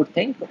farmer would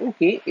think,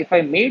 okay, if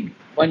I made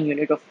 1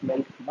 unit of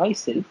milk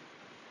myself,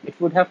 it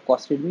would have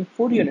costed me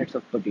 4 units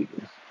of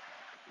potatoes.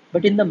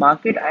 But in the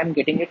market, I am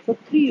getting it for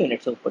 3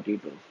 units of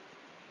potatoes.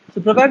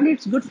 So probably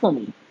it's good for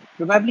me.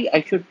 Probably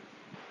I should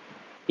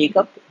take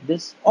up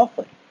this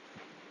offer.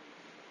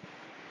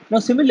 Now,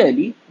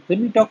 similarly,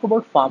 when we talk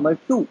about farmer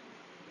 2,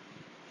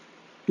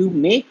 to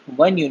make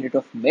 1 unit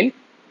of milk,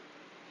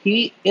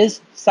 he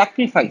is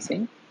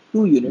sacrificing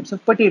 2 units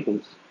of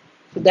potatoes.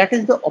 So that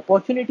is the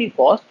opportunity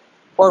cost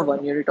for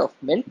 1 unit of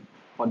milk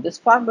for this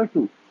farmer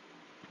 2.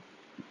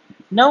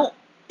 Now,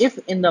 if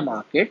in the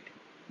market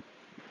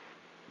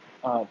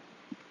uh,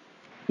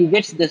 he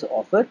gets this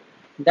offer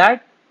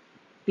that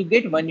to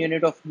get 1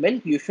 unit of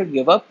milk, you should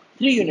give up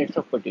 3 units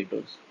of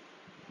potatoes.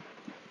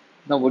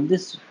 Now, would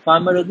this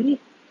farmer agree?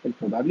 Well,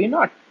 probably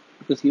not,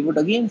 because he would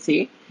again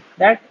say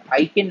that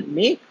I can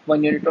make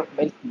 1 unit of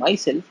milk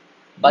myself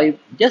by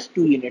just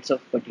 2 units of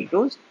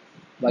potatoes.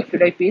 Why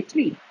should I pay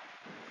three?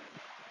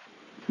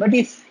 But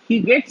if he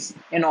gets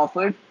an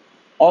offer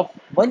of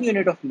 1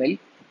 unit of milk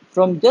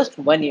from just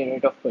 1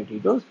 unit of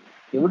potatoes,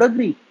 he would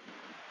agree,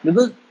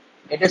 because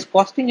it is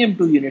costing him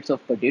 2 units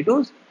of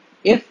potatoes.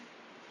 If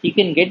he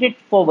can get it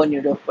for 1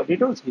 unit of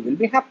potatoes, he will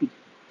be happy.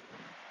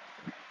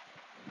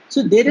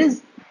 So there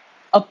is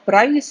a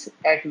price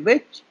at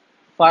which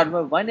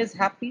farmer 1 is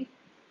happy,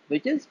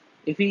 which is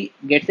if he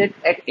gets it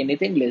at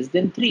anything less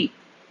than 3,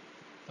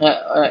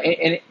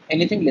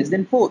 anything less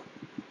than 4.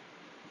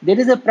 There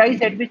is a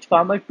price at which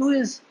farmer 2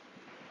 is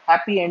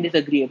happy and is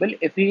agreeable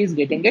if he is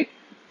getting it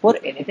for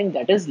anything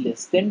that is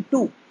less than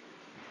 2.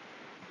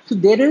 So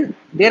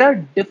there are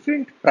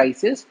different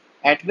prices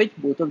at which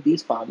both of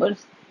these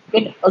farmers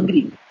can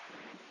agree.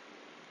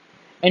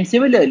 And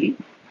similarly,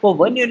 for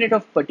 1 unit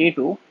of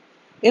potato,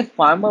 if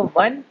farmer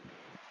 1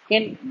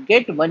 can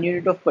get 1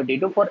 unit of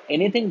potato for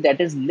anything that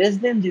is less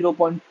than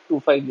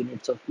 0.25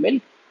 units of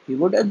milk, he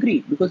would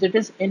agree because it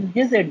is in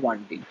his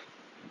advantage.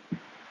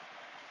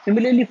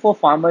 Similarly, for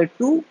farmer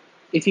 2,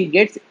 if he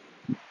gets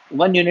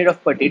 1 unit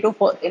of potato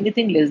for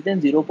anything less than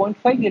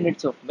 0.5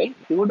 units of milk,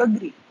 he would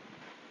agree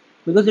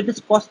because it is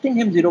costing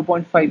him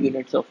 0.5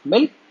 units of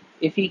milk.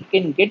 If he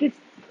can get it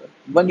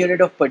 1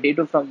 unit of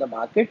potato from the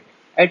market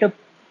at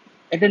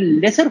a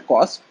lesser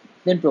cost,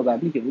 then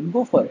probably he would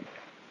go for it.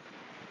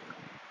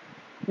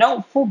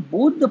 Now, for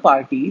both the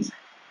parties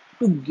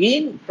to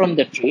gain from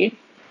the trade,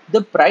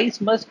 the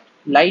price must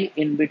lie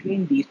in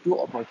between these two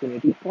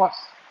opportunity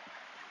costs.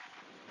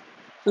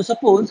 So,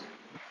 suppose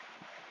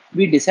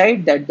we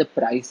decide that the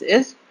price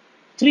is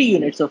 3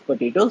 units of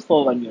potatoes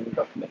for 1 unit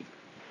of milk.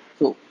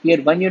 So,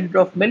 here 1 unit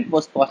of milk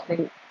was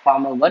costing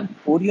farmer 1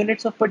 4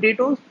 units of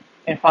potatoes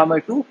and farmer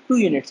 2 2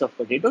 units of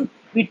potatoes.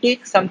 We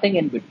take something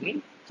in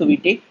between. So, we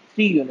take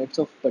 3 units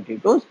of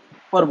potatoes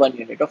for 1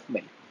 unit of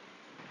milk.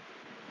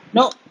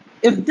 Now,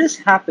 if this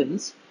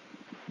happens,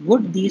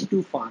 would these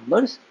two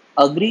farmers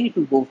agree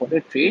to go for a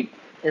trade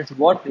is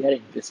what we are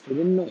interested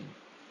in knowing.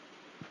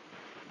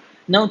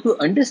 Now, to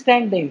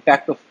understand the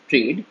impact of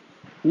trade,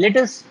 let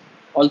us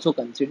also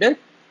consider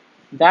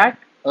that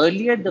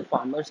earlier the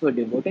farmers were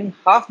devoting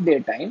half their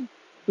time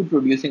to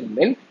producing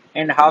milk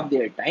and half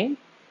their time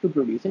to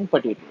producing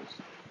potatoes.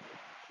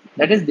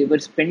 That is, they were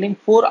spending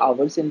 4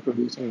 hours in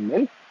producing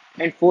milk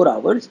and 4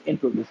 hours in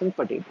producing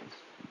potatoes.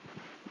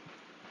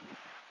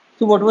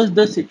 So, what was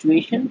the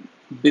situation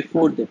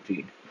before the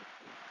trade?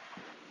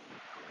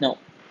 Now,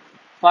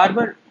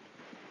 farmer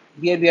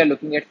here we are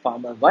looking at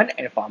farmer 1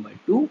 and farmer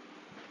 2,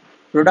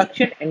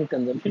 production and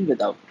consumption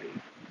without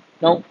trade.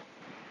 Now,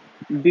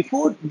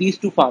 before these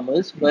two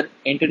farmers were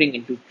entering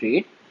into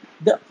trade,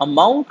 the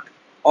amount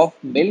of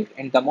milk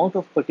and the amount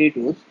of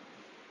potatoes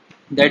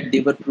that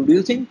they were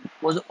producing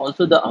was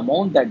also the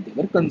amount that they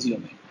were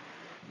consuming,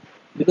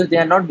 because they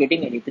are not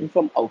getting anything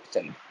from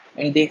outside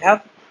and they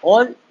have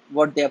all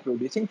what they are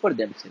producing for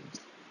themselves.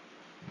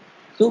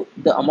 So,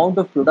 the amount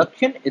of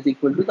production is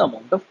equal to the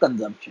amount of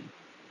consumption.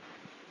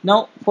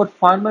 Now, for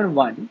farmer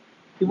 1,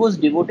 he was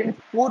devoting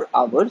 4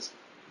 hours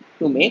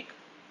to make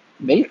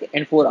milk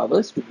and 4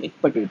 hours to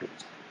make potatoes.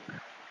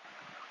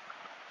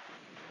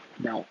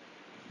 Now,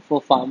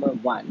 for farmer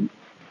 1,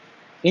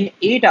 in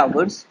 8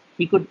 hours,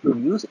 he could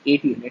produce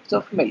 8 units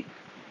of milk.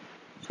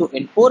 So,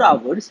 in 4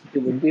 hours, he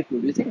would be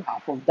producing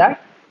half of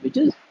that, which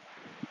is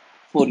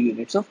 4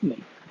 units of milk.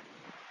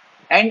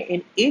 And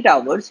in 8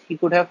 hours, he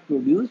could have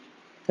produced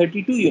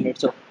 32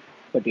 units of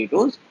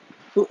potatoes.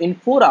 So, in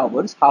 4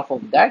 hours, half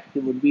of that, he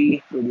would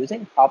be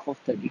producing half of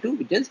 32,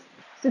 which is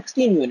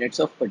 16 units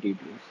of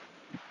potatoes,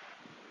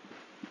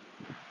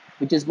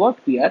 which is what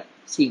we are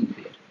seeing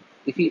here.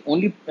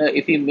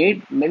 If he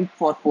made milk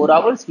for 4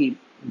 hours, he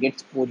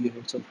gets 4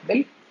 units of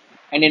milk,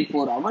 and in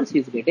 4 hours he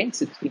is getting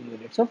 16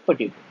 units of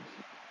potatoes.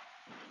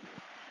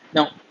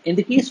 Now, in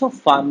the case of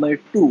farmer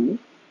 2,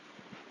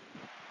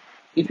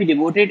 if he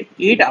devoted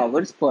 8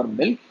 hours for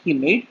milk, he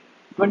made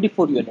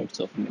 24 units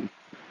of milk.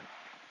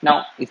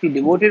 Now, if he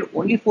devoted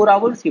only 4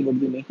 hours, he would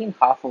be making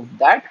half of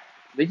that,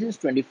 which is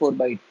 24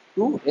 by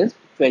 2 is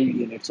 12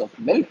 units of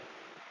milk,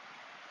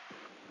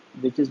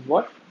 which is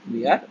what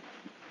we are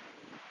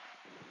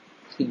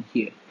seeing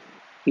here.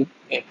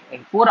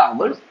 In 4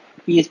 hours,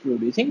 he is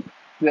producing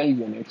 12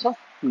 units of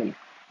milk.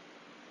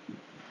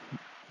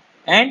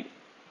 And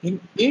in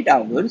 8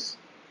 hours,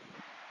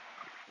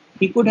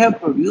 he could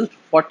have produced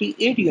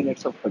 48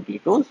 units of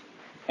potatoes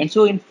And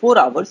so in 4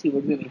 hours, he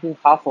would be making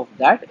half of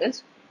that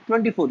is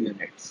 24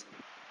 units.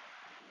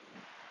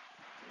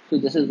 So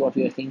this is what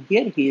we are seeing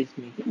here. He is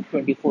making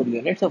 24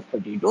 units of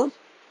potatoes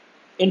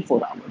in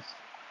 4 hours.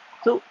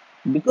 So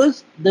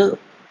because the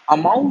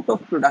amount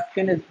of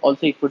production is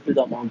also equal to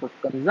the amount of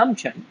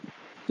consumption,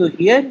 so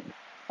here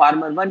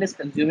farmer 1 is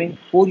consuming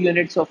 4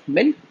 units of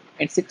milk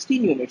and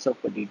 16 units of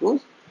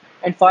potatoes,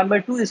 and farmer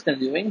 2 is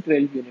consuming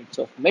 12 units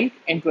of milk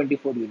and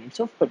 24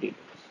 units of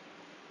potatoes.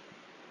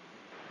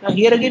 Now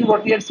here again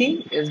what we are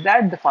seeing is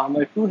that the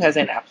farmer 2 has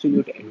an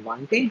absolute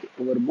advantage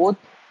over both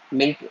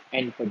milk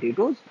and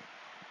potatoes,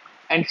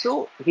 and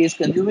so he is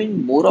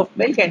consuming more of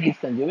milk and he is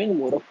consuming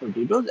more of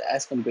potatoes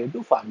as compared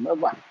to farmer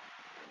 1.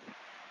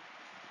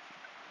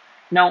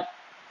 Now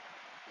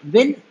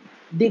when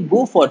they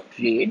go for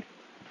trade,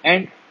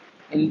 and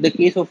in the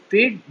case of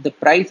trade the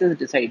price is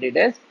decided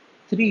as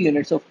 3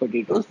 units of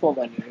potatoes for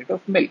 1 unit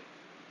of milk.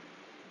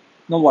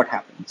 Now what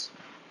happens?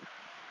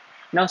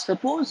 Now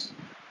suppose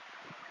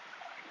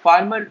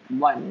farmer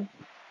 1,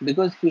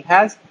 because he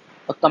has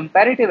a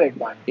comparative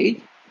advantage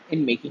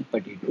in making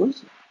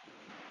potatoes,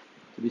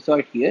 so we saw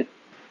it here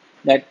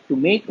that to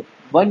make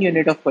 1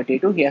 unit of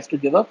potato he has to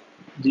give up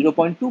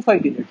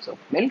 0.25 units of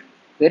milk,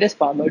 whereas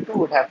farmer 2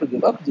 would have to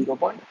give up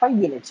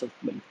 0.5 units of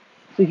milk.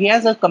 So he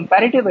has a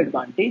comparative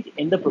advantage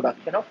in the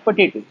production of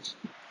potatoes.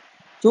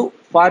 So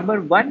farmer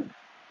 1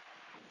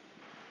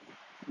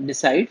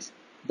 decides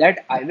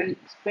that I will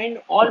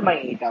spend all my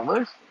 8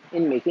 hours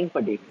in making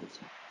potatoes.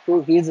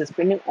 So he is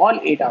spending all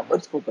 8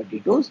 hours for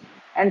potatoes,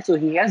 and so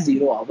he has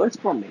 0 hours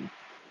for milk.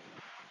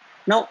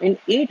 Now in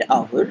 8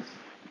 hours,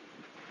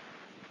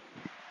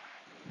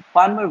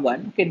 farmer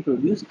 1 can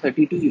produce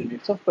 32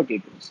 units of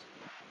potatoes.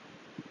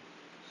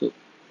 So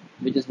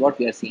which is what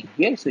we are seeing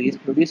here. So he is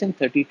producing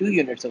 32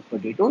 units of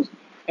potatoes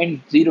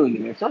and 0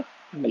 units of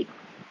milk.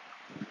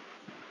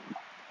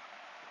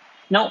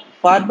 Now,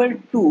 farmer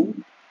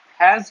 2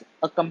 has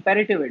a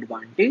comparative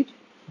advantage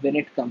when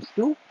it comes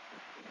to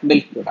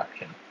milk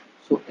production.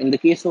 So, in the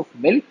case of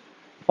milk,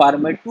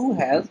 farmer 2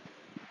 has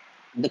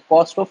the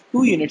cost of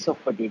 2 units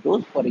of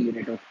potatoes for a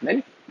unit of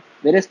milk,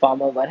 whereas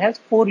farmer 1 has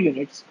 4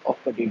 units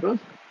of potatoes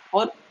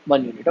for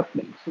 1 unit of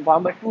milk. So,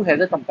 farmer 2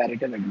 has a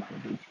comparative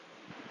advantage.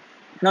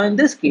 Now, in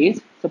this case,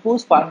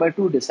 suppose farmer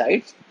 2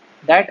 decides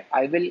that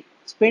I will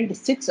spend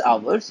 6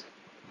 hours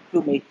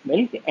to make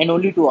milk and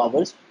only 2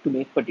 hours to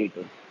make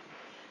potatoes.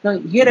 Now,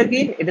 here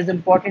again, it is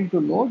important to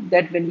note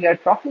that when we are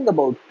talking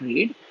about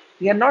trade,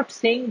 we are not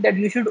saying that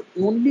you should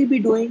only be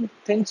doing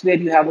things where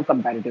you have a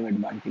comparative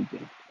advantage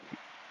in.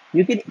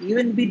 You can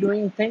even be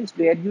doing things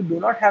where you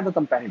do not have a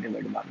comparative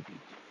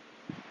advantage,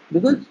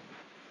 because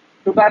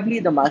probably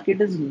the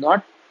market is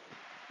not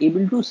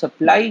able to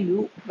supply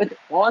you with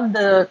all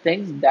the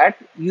things that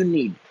you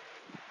need.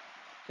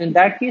 So in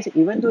that case,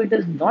 even though it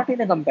is not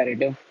in a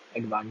comparative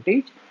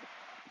advantage,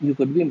 you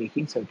could be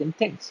making certain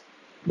things.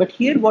 But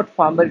here, what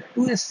farmer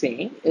 2 is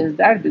saying is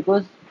that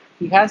because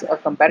he has a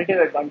comparative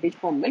advantage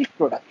for milk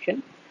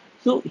production,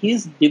 so he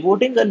is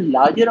devoting a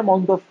larger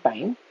amount of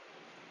time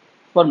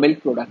for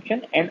milk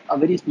production and a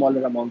very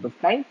smaller amount of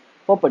time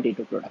for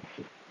potato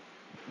production.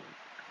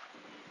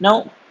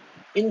 Now,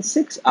 in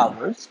 6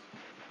 hours,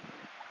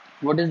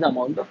 what is the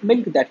amount of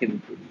milk that he will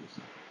produce?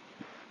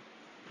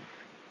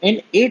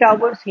 In 8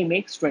 hours, he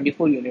makes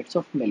 24 units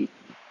of milk.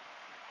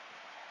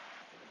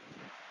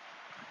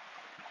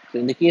 So,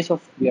 in the case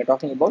of, we are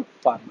talking about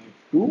farmer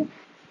 2,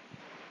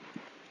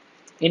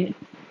 in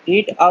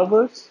 8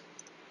 hours,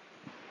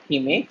 he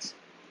makes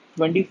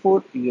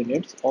 24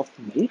 units of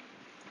milk,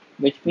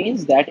 which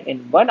means that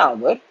in 1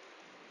 hour,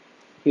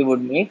 he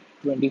would make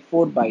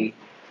 24 by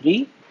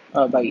 3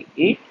 by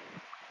 8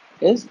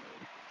 is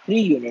 3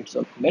 units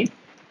of milk,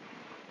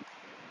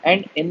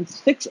 and in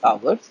 6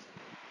 hours,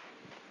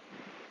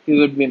 he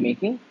would be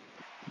making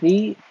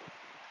 3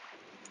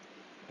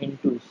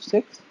 into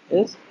 6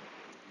 is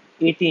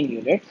 18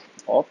 units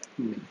of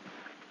milk.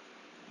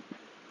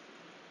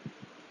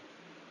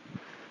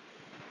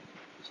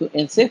 So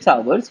in 6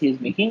 hours, he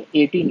is making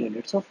 18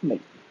 units of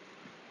milk.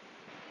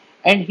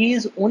 And he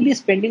is only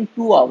spending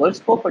 2 hours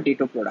for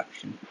potato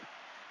production.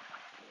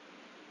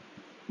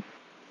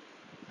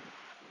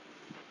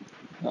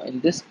 Now in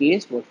this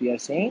case, what we are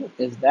saying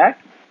is that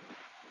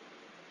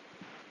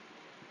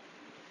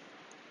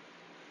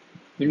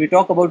when we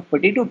talk about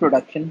potato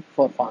production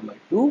for farmer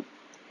 2,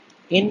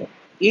 in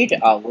 8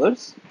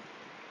 hours,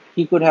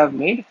 he could have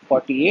made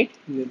 48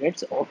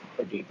 units of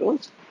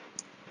potatoes.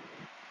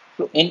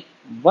 So in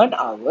 1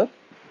 hour,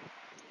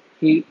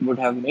 he would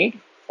have made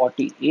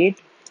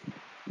 48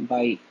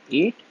 by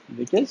 8,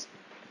 which is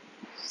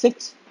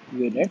 6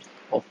 units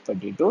of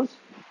potatoes.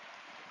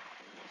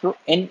 So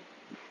in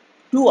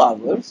 2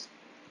 hours,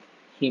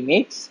 he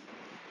makes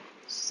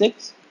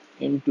 6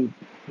 into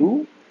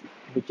 2,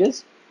 which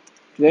is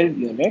 12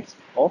 units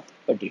of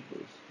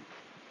potatoes,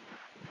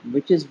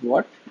 which is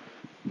what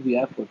we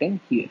are putting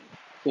here.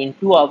 So in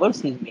 2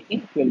 hours, he's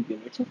making 12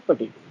 units of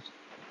potatoes.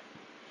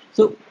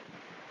 So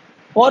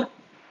for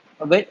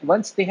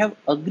once they have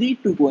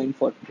agreed to go in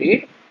for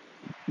trade,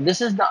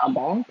 this is the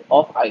amount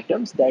of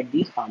items that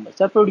these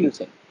farmers are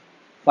producing.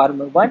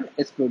 Farmer 1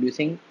 is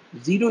producing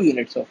 0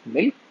 units of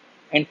milk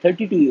and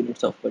 32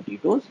 units of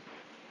potatoes.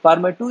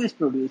 Farmer 2 is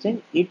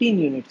producing 18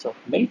 units of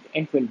milk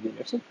and 12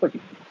 units of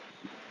potatoes.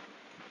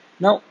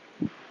 Now,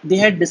 they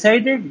had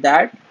decided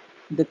that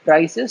the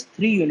price is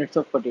 3 units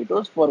of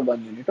potatoes for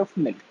 1 unit of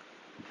milk.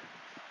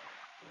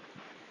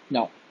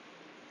 Now,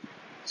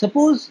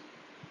 suppose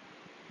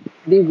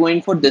they're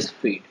going for this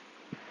trade.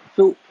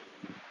 So,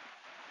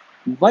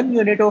 1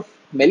 unit of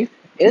milk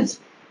is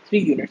 3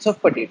 units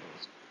of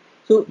potatoes.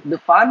 So, the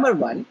farmer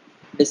 1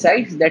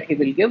 decides that he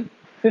will give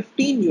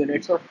 15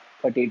 units of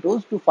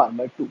potatoes to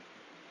farmer 2.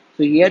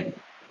 So, here,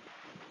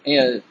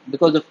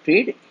 because of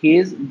trade, he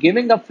is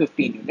giving up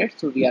 15 units.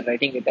 So, we are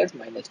writing it as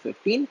minus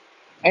 15.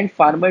 And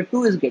farmer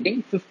 2 is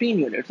getting 15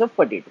 units of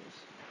potatoes.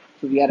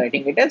 So, we are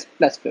writing it as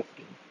plus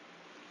 15.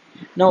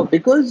 Now,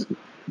 because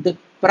the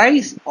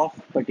price of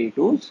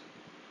potatoes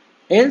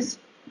is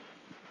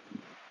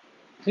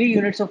 3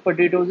 units of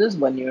potatoes is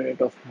 1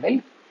 unit of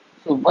milk.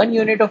 So 1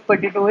 unit of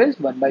potato is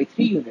 1 by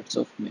 3 units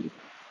of milk.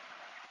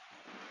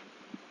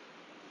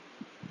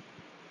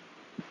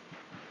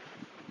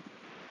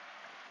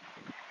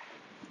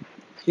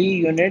 3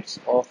 units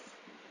of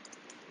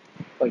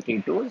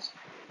potatoes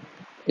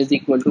is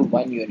equal to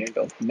 1 unit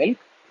of milk,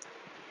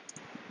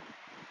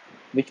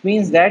 which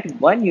means that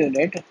 1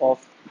 unit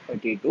of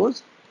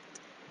potatoes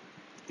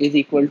is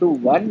equal to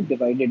 1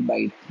 divided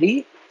by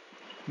 3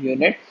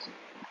 units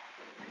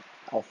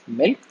of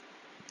milk.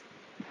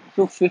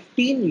 So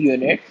 15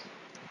 units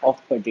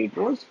of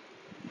potatoes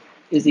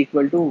is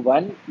equal to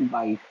 1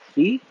 by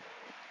 3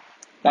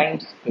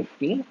 times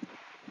 15,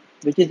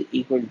 which is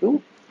equal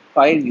to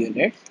 5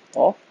 units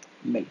of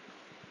milk.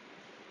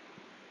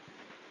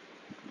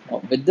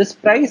 Now, with this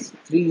price,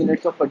 3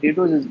 units of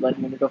potatoes is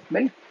 1 unit of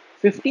milk.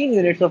 15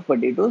 units of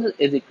potatoes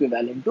is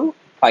equivalent to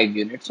 5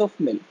 units of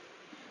milk.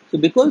 So,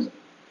 because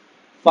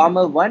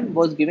farmer 1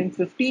 was giving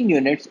 15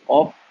 units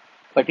of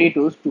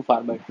potatoes to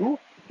farmer 2,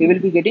 he will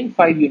be getting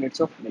 5 units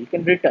of milk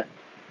in return.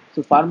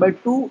 So, farmer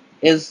 2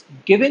 is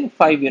giving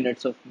 5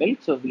 units of milk,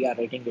 so we are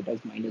writing it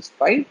as minus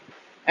 5.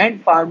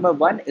 And farmer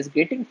 1 is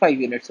getting 5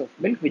 units of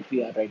milk, which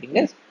we are writing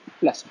as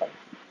plus 5.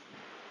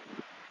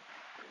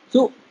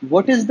 So,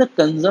 what is the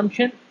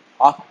consumption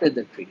after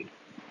the trade?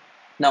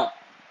 Now,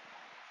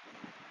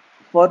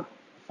 for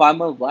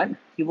farmer 1,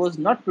 he was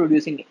not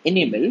producing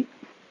any milk,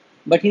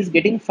 but he's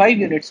getting 5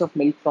 units of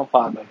milk from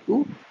farmer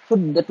 2. So,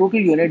 the total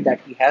unit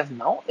that he has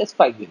now is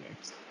 5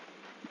 units.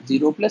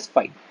 0 plus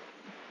 5.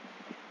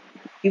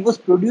 He was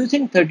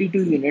producing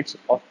 32 units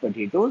of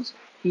potatoes.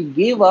 He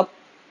gave up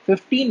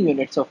 15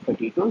 units of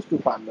potatoes to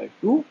farmer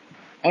 2,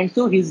 and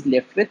so he's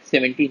left with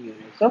 17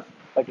 units of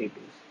potatoes.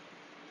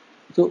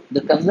 So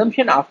the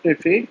consumption after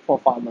trade for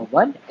farmer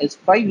 1 is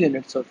 5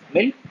 units of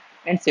milk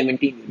and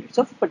 17 units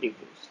of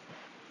potatoes.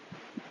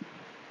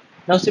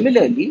 Now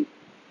similarly,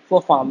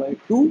 for farmer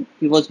 2,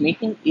 he was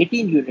making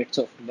 18 units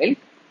of milk.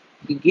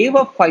 He gave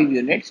up 5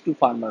 units to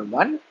farmer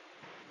 1,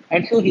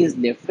 and so he is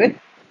left with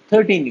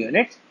 13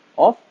 units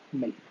of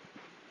milk.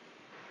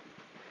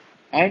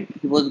 And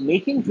he was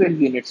making 12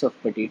 units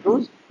of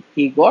potatoes.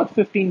 He got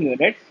 15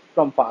 units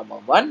from farmer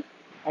 1,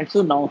 and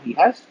so now he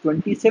has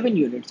 27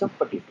 units of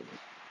potatoes.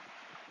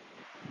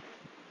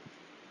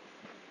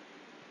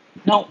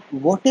 Now,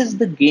 what is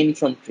the gain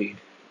from trade?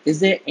 Is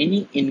there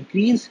any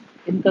increase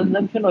in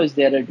consumption or is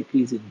there a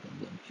decrease in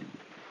consumption?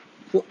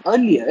 So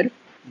earlier,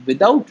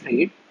 without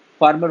trade,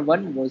 farmer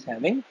 1 was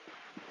having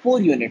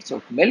 4 units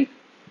of milk.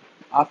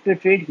 After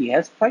trade, he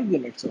has 5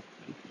 units of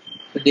milk.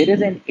 So there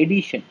is an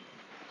addition.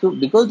 So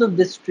because of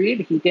this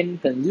trade, he can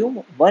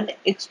consume 1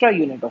 extra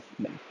unit of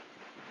milk.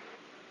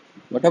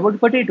 What about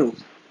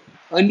potatoes?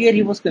 Earlier,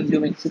 he was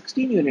consuming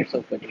 16 units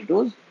of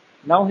potatoes.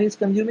 Now he is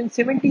consuming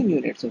 17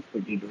 units of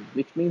potatoes,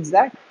 which means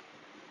that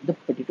the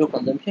potato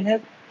consumption has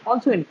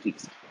also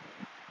increased.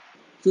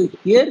 So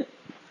here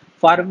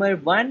farmer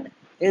 1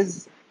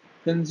 is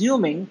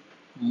consuming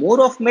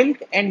more of milk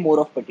and more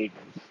of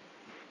potatoes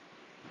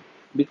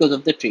because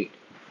of the trade,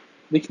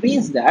 which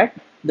means that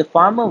the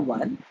farmer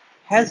 1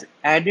 has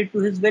added to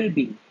his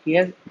well-being. He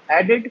has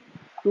added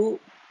to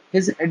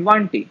his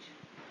advantage.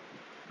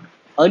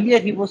 Earlier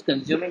he was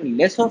consuming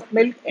less of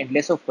milk and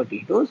less of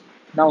potatoes.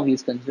 Now he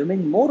is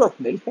consuming more of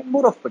milk and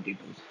more of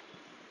potatoes.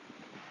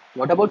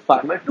 What about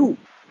farmer 2?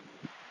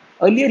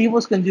 Earlier he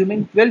was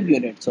consuming 12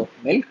 units of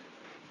milk.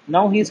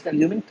 Now he is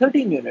consuming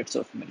 13 units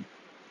of milk,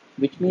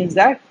 which means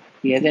that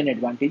he has an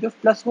advantage of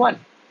plus 1.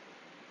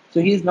 So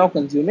he is now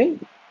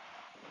consuming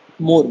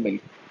more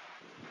milk.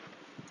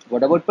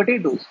 What about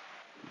potatoes?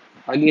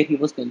 Earlier he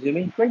was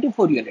consuming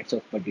 24 units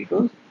of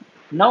potatoes.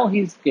 Now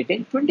he is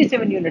getting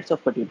 27 units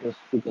of potatoes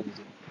to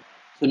consume.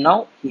 So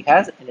now he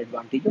has an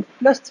advantage of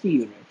plus 3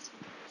 units.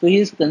 So he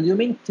is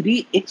consuming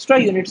 3 extra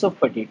units of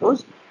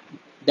potatoes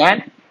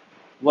than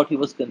what he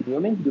was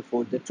consuming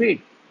before the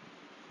trade.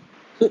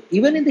 So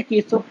even in the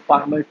case of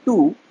farmer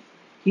 2,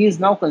 he is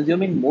now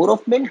consuming more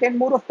of milk and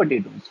more of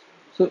potatoes.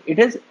 So it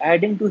is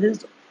adding to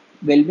his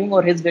well-being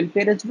or his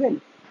welfare as well.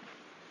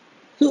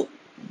 So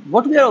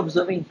What we are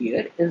observing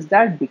here is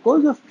that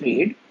because of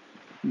trade,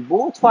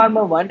 both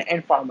farmer 1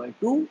 and farmer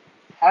 2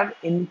 have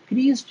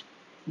increased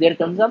their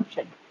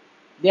consumption.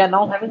 They are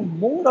now having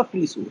more of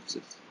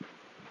resources.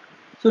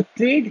 So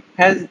trade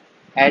has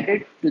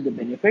added to the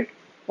benefit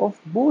of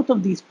both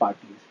of these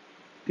parties.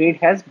 Trade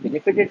has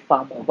benefited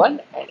farmer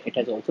 1 and it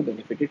has also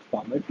benefited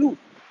farmer 2,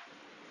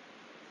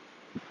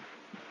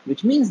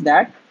 which means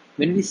that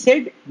when we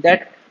said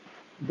that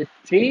the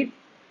trade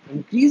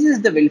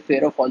increases the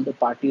welfare of all the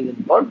parties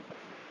involved,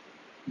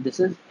 this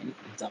is an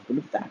example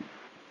of that.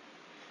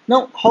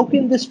 Now, how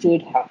can this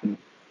trade happen?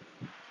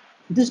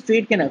 This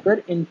trade can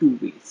occur in two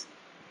ways.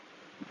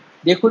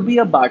 There could be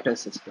a barter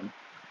system.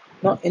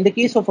 Now, in the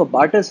case of a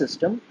barter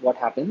system, what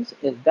happens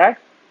is that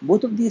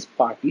both of these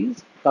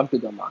parties come to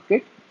the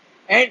market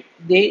and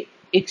they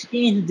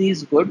exchange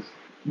these goods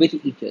with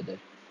each other.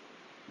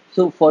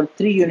 So, for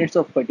 3 units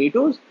of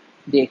potatoes,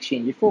 they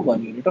exchange it for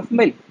 1 unit of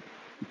milk.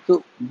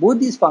 So, both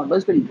these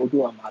farmers will go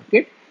to a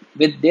market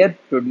with their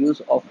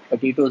produce of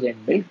potatoes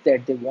and milk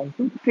that they want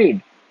to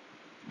trade,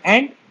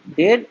 and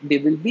there they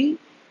will be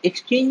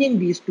exchanging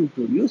these two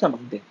produce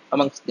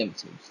amongst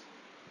themselves.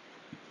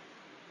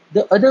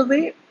 The other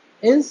way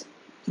is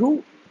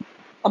through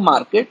a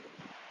market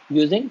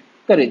using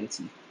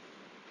currency.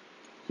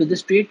 So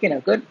this trade can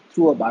occur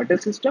through a barter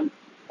system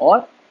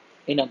or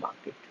in a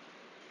market.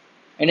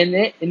 And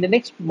in the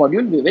next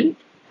module, we will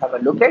have a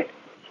look at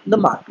the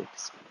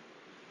markets.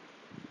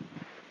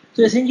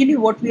 So essentially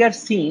what we are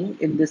seeing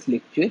in this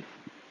lecture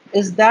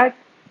is that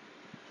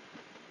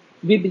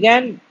we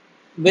began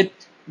with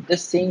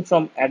this saying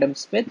from Adam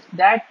Smith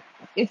that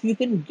if you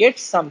can get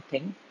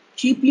something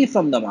cheaply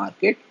from the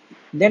market,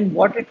 then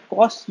what it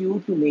costs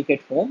you to make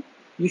at home,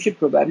 you should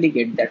probably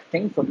get that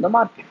thing from the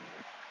market,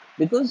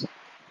 because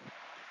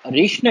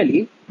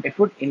rationally it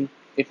would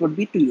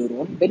be to your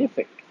own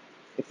benefit,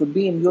 it would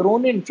be in your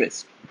own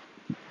interest,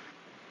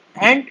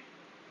 and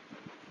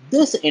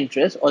this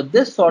interest or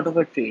this sort of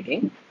a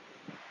trading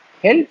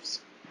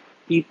helps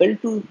people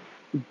to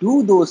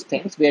do those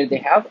things where they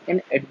have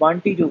an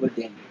advantage over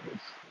their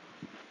neighbors.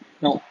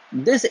 Now,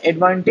 this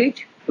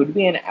advantage could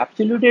be an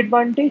absolute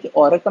advantage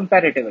or a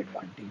comparative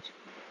advantage.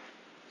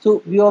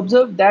 So, we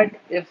observe that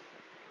if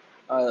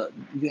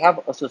you have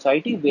a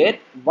society where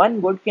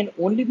one good can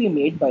only be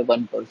made by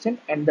one person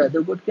and the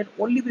other good can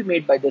only be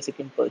made by the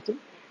second person,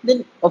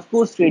 then of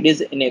course trade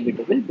is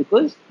inevitable,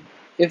 because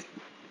if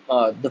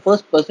the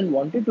first person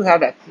wanted to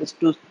have access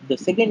to the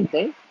second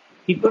thing,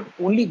 he could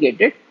only get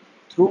it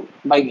through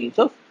by means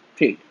of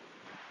trade.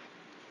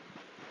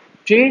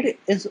 Trade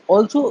is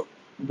also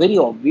very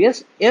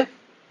obvious if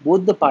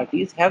both the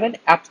parties have an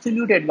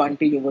absolute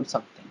advantage over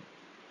something.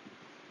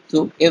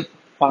 So if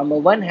farmer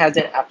 1 has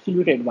an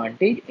absolute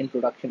advantage in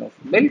production of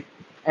milk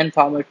and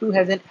farmer 2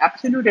 has an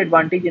absolute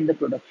advantage in the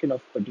production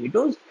of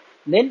potatoes,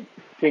 then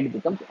trade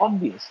becomes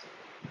obvious.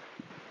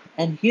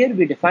 And here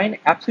we define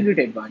absolute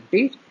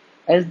advantage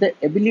as the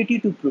ability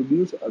to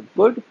produce a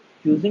good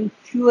using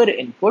fewer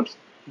inputs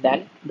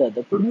than the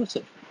other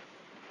producer.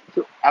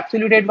 So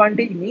absolute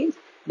advantage means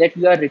that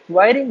you are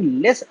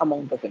requiring less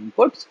amount of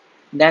inputs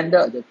than the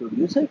other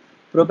producer,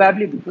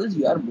 probably because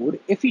you are more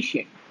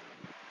efficient.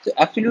 So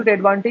absolute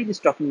advantage is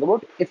talking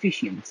about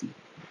efficiency.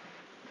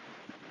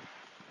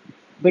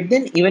 But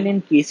then even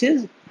in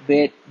cases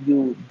where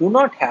you do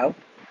not have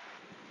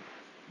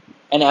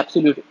an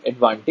absolute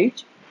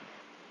advantage,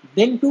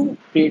 then too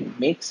trade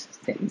makes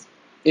sense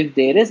if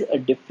there is a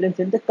difference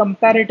in the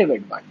comparative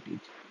advantage.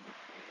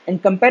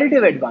 And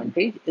comparative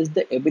advantage is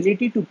the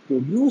ability to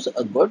produce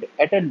a good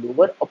at a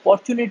lower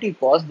opportunity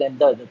cost than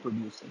the other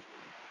producer,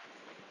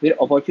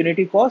 where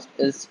opportunity cost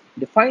is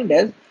defined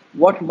as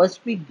what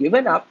must be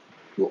given up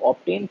to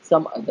obtain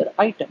some other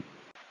item.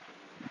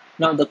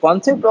 Now, the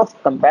concept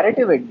of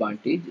comparative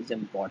advantage is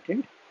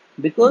important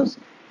because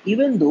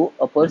even though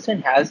a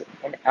person has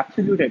an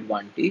absolute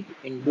advantage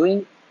in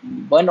doing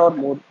one or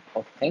more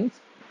of things,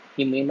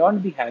 he may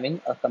not be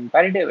having a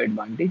comparative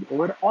advantage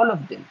over all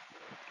of them,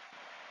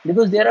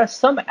 because there are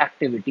some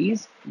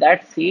activities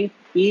that say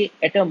pay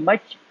at a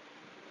much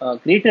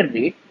greater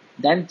rate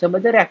than some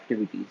other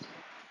activities.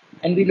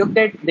 And we looked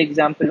at the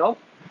example of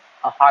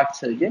a heart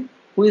surgeon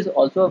who is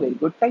also a very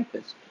good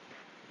typist.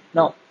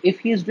 Now, if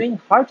he is doing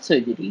heart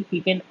surgery,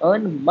 he can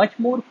earn much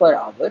more per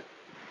hour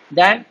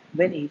than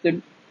when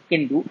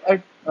can do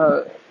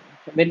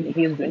when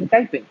he is doing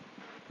typing.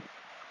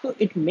 So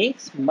it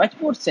makes much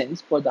more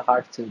sense for the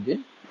heart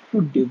surgeon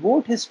to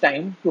devote his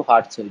time to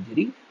heart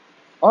surgery,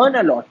 earn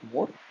a lot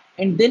more,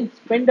 and then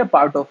spend a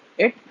part of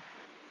it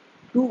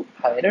to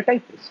hire a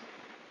typist.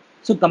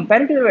 So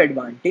comparative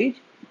advantage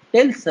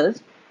tells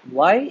us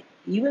why,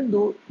 even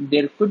though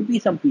there could be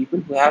some people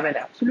who have an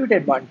absolute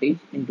advantage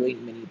in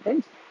doing many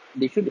things,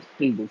 they should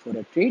still go for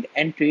a trade,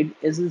 and trade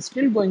is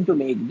still going to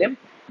make them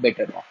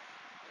better off.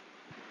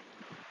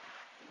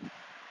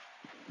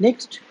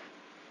 Next,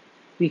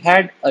 we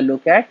had a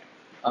look at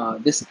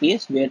this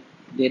case where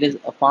there is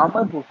a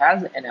farmer who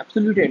has an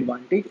absolute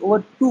advantage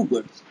over two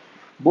goods,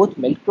 both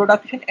milk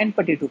production and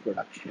potato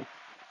production.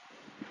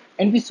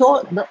 And we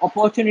saw the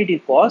opportunity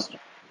cost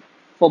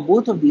for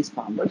both of these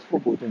farmers, for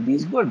both of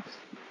these goods.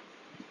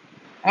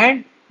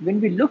 And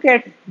when we look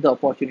at the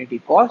opportunity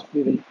cost,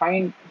 we will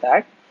find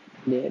that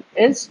there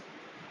is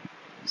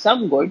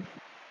some good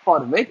for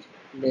which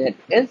there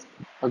is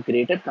a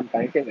greater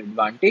comparative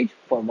advantage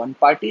for one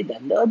party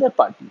than the other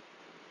party.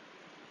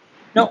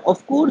 Now,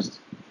 of course,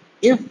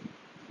 if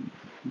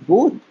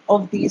both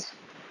of these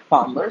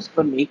farmers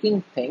were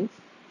making things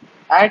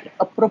at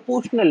a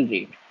proportional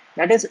rate,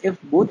 that is,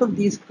 if both of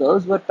these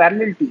curves were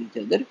parallel to each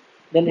other,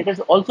 then it is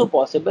also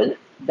possible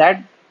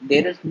that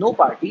there is no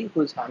party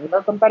who is having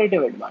a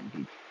comparative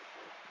advantage.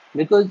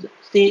 Because,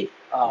 say,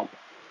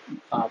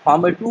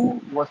 farmer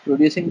 2 was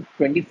producing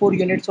 24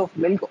 units of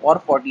milk or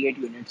 48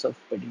 units of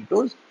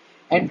potatoes,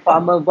 and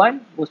farmer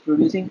 1 was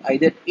producing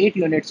either 8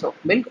 units of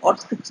milk or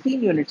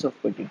 16 units of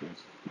potatoes.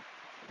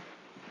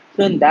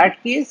 So in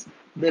that case,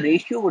 the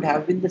ratio would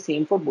have been the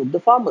same for both the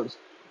farmers.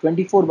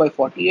 24 by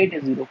 48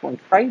 is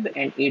 0.5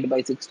 and 8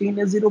 by 16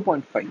 is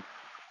 0.5.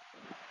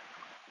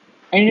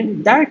 And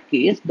in that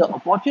case, the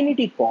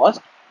opportunity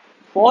cost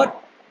for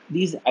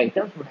these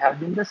items would have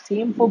been the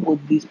same for both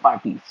these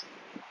parties.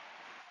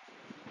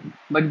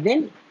 But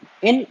then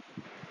in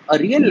a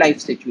real life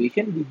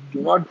situation, we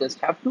do not just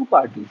have two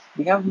parties,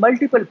 we have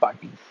multiple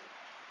parties.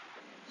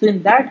 So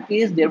in that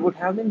case, there would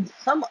have been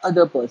some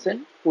other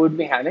person who would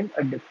be having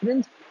a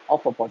difference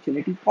of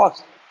opportunity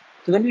cost.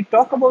 So when we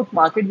talk about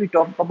market, we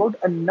talk about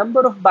a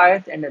number of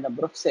buyers and a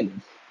number of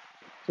sellers.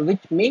 So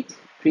which makes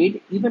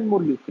trade even more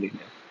lucrative.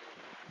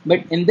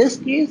 But in this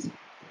case,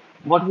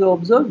 what we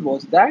observed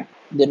was that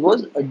there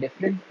was a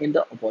difference in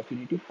the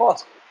opportunity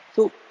cost.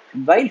 So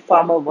while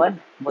farmer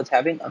one was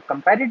having a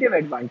comparative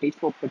advantage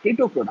for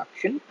potato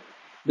production,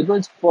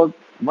 because for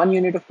 1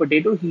 unit of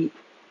potato he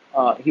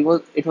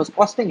was it was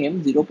costing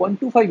him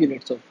 0.25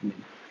 units of milk,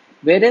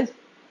 whereas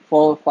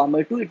for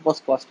farmer two it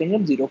was costing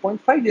him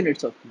 0.5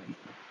 units of milk.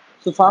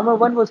 So farmer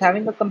one was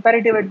having a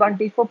comparative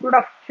advantage for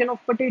production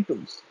of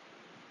potatoes.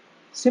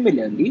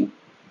 Similarly,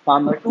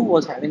 farmer 2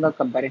 was having a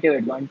comparative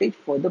advantage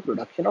for the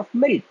production of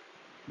milk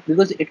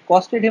because it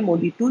costed him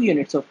only 2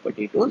 units of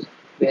potatoes,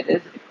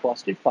 whereas it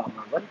costed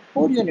farmer 1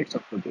 4 units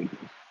of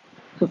potatoes.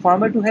 So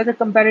farmer 2 has a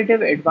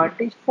comparative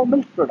advantage for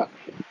milk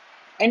production.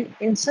 And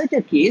in such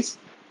a case,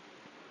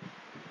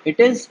 it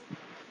is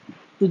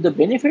to the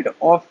benefit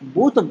of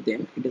both of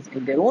them, it is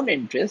in their own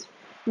interest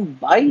to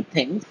buy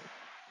things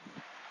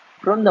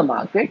from the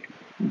market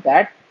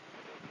that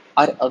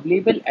are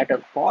available at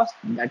a cost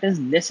that is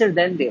lesser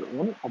than their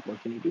own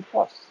opportunity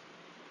costs.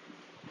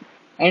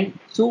 And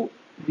so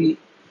we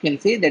can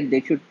say that they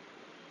should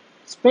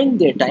spend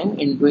their time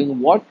in doing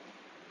what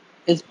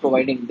is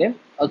providing them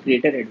a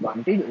greater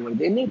advantage over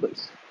their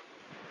neighbors.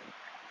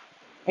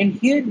 And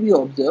here we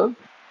observe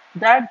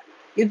that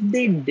if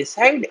they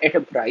decide at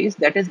a price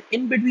that is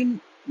in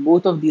between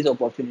both of these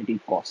opportunity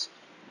costs,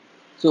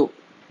 so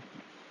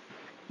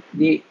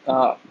they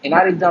in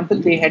our example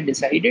they had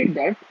decided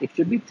that it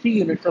should be 3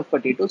 units of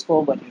potatoes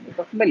for 1 unit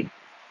of milk,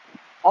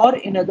 or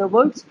in other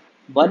words,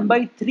 1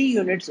 by 3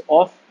 units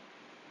of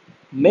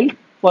milk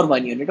for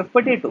 1 unit of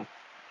potato.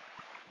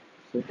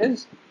 So it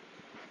is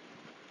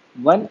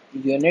 1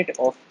 unit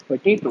of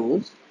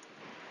potatoes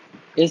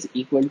is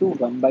equal to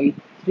 1 by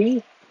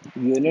 3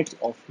 units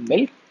of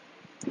milk,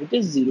 which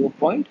is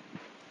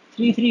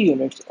 0.33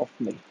 units of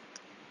milk.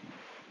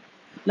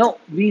 Now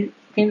we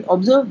can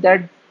observe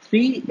that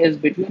 3 is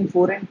between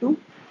 4 and 2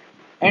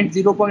 and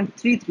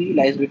 0.33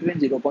 lies between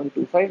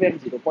 0.25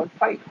 and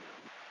 0.5.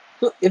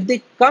 So if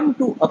they come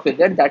to a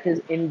figure that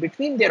is in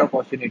between their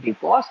opportunity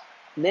cost,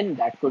 then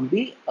that could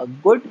be a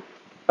good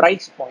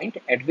price point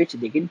at which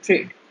they can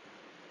trade.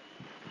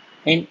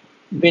 And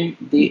when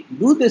they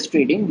do this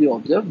trading, we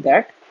observe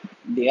that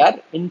they are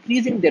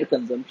increasing their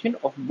consumption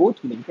of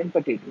both milk and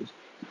potatoes.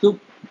 So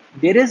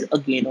there is a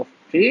gain of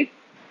trade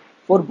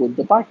for both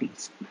the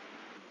parties,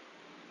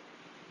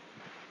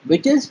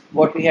 which is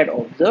what we had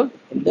observed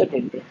in the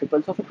 10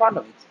 principles of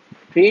economics.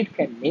 Trade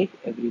can make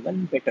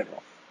everyone better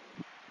off.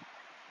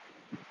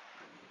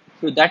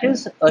 So that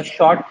is a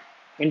short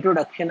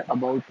introduction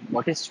about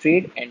what is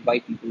trade and why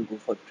people go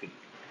for trade.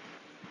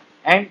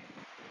 And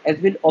as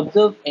we'll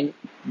observe in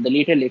the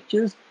later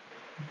lectures,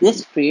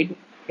 this trade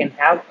can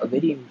have a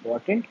very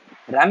important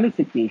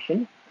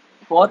ramification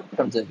for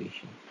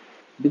conservation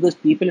because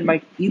people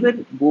might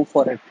even go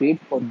for a trade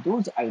for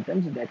those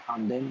items that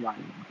harm the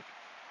environment.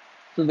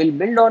 So we'll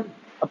build on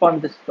upon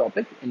this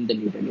topic in the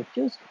later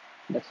lectures.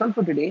 That's all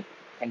for today.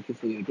 Thank you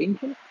for your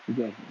attention.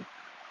 Jai Hind.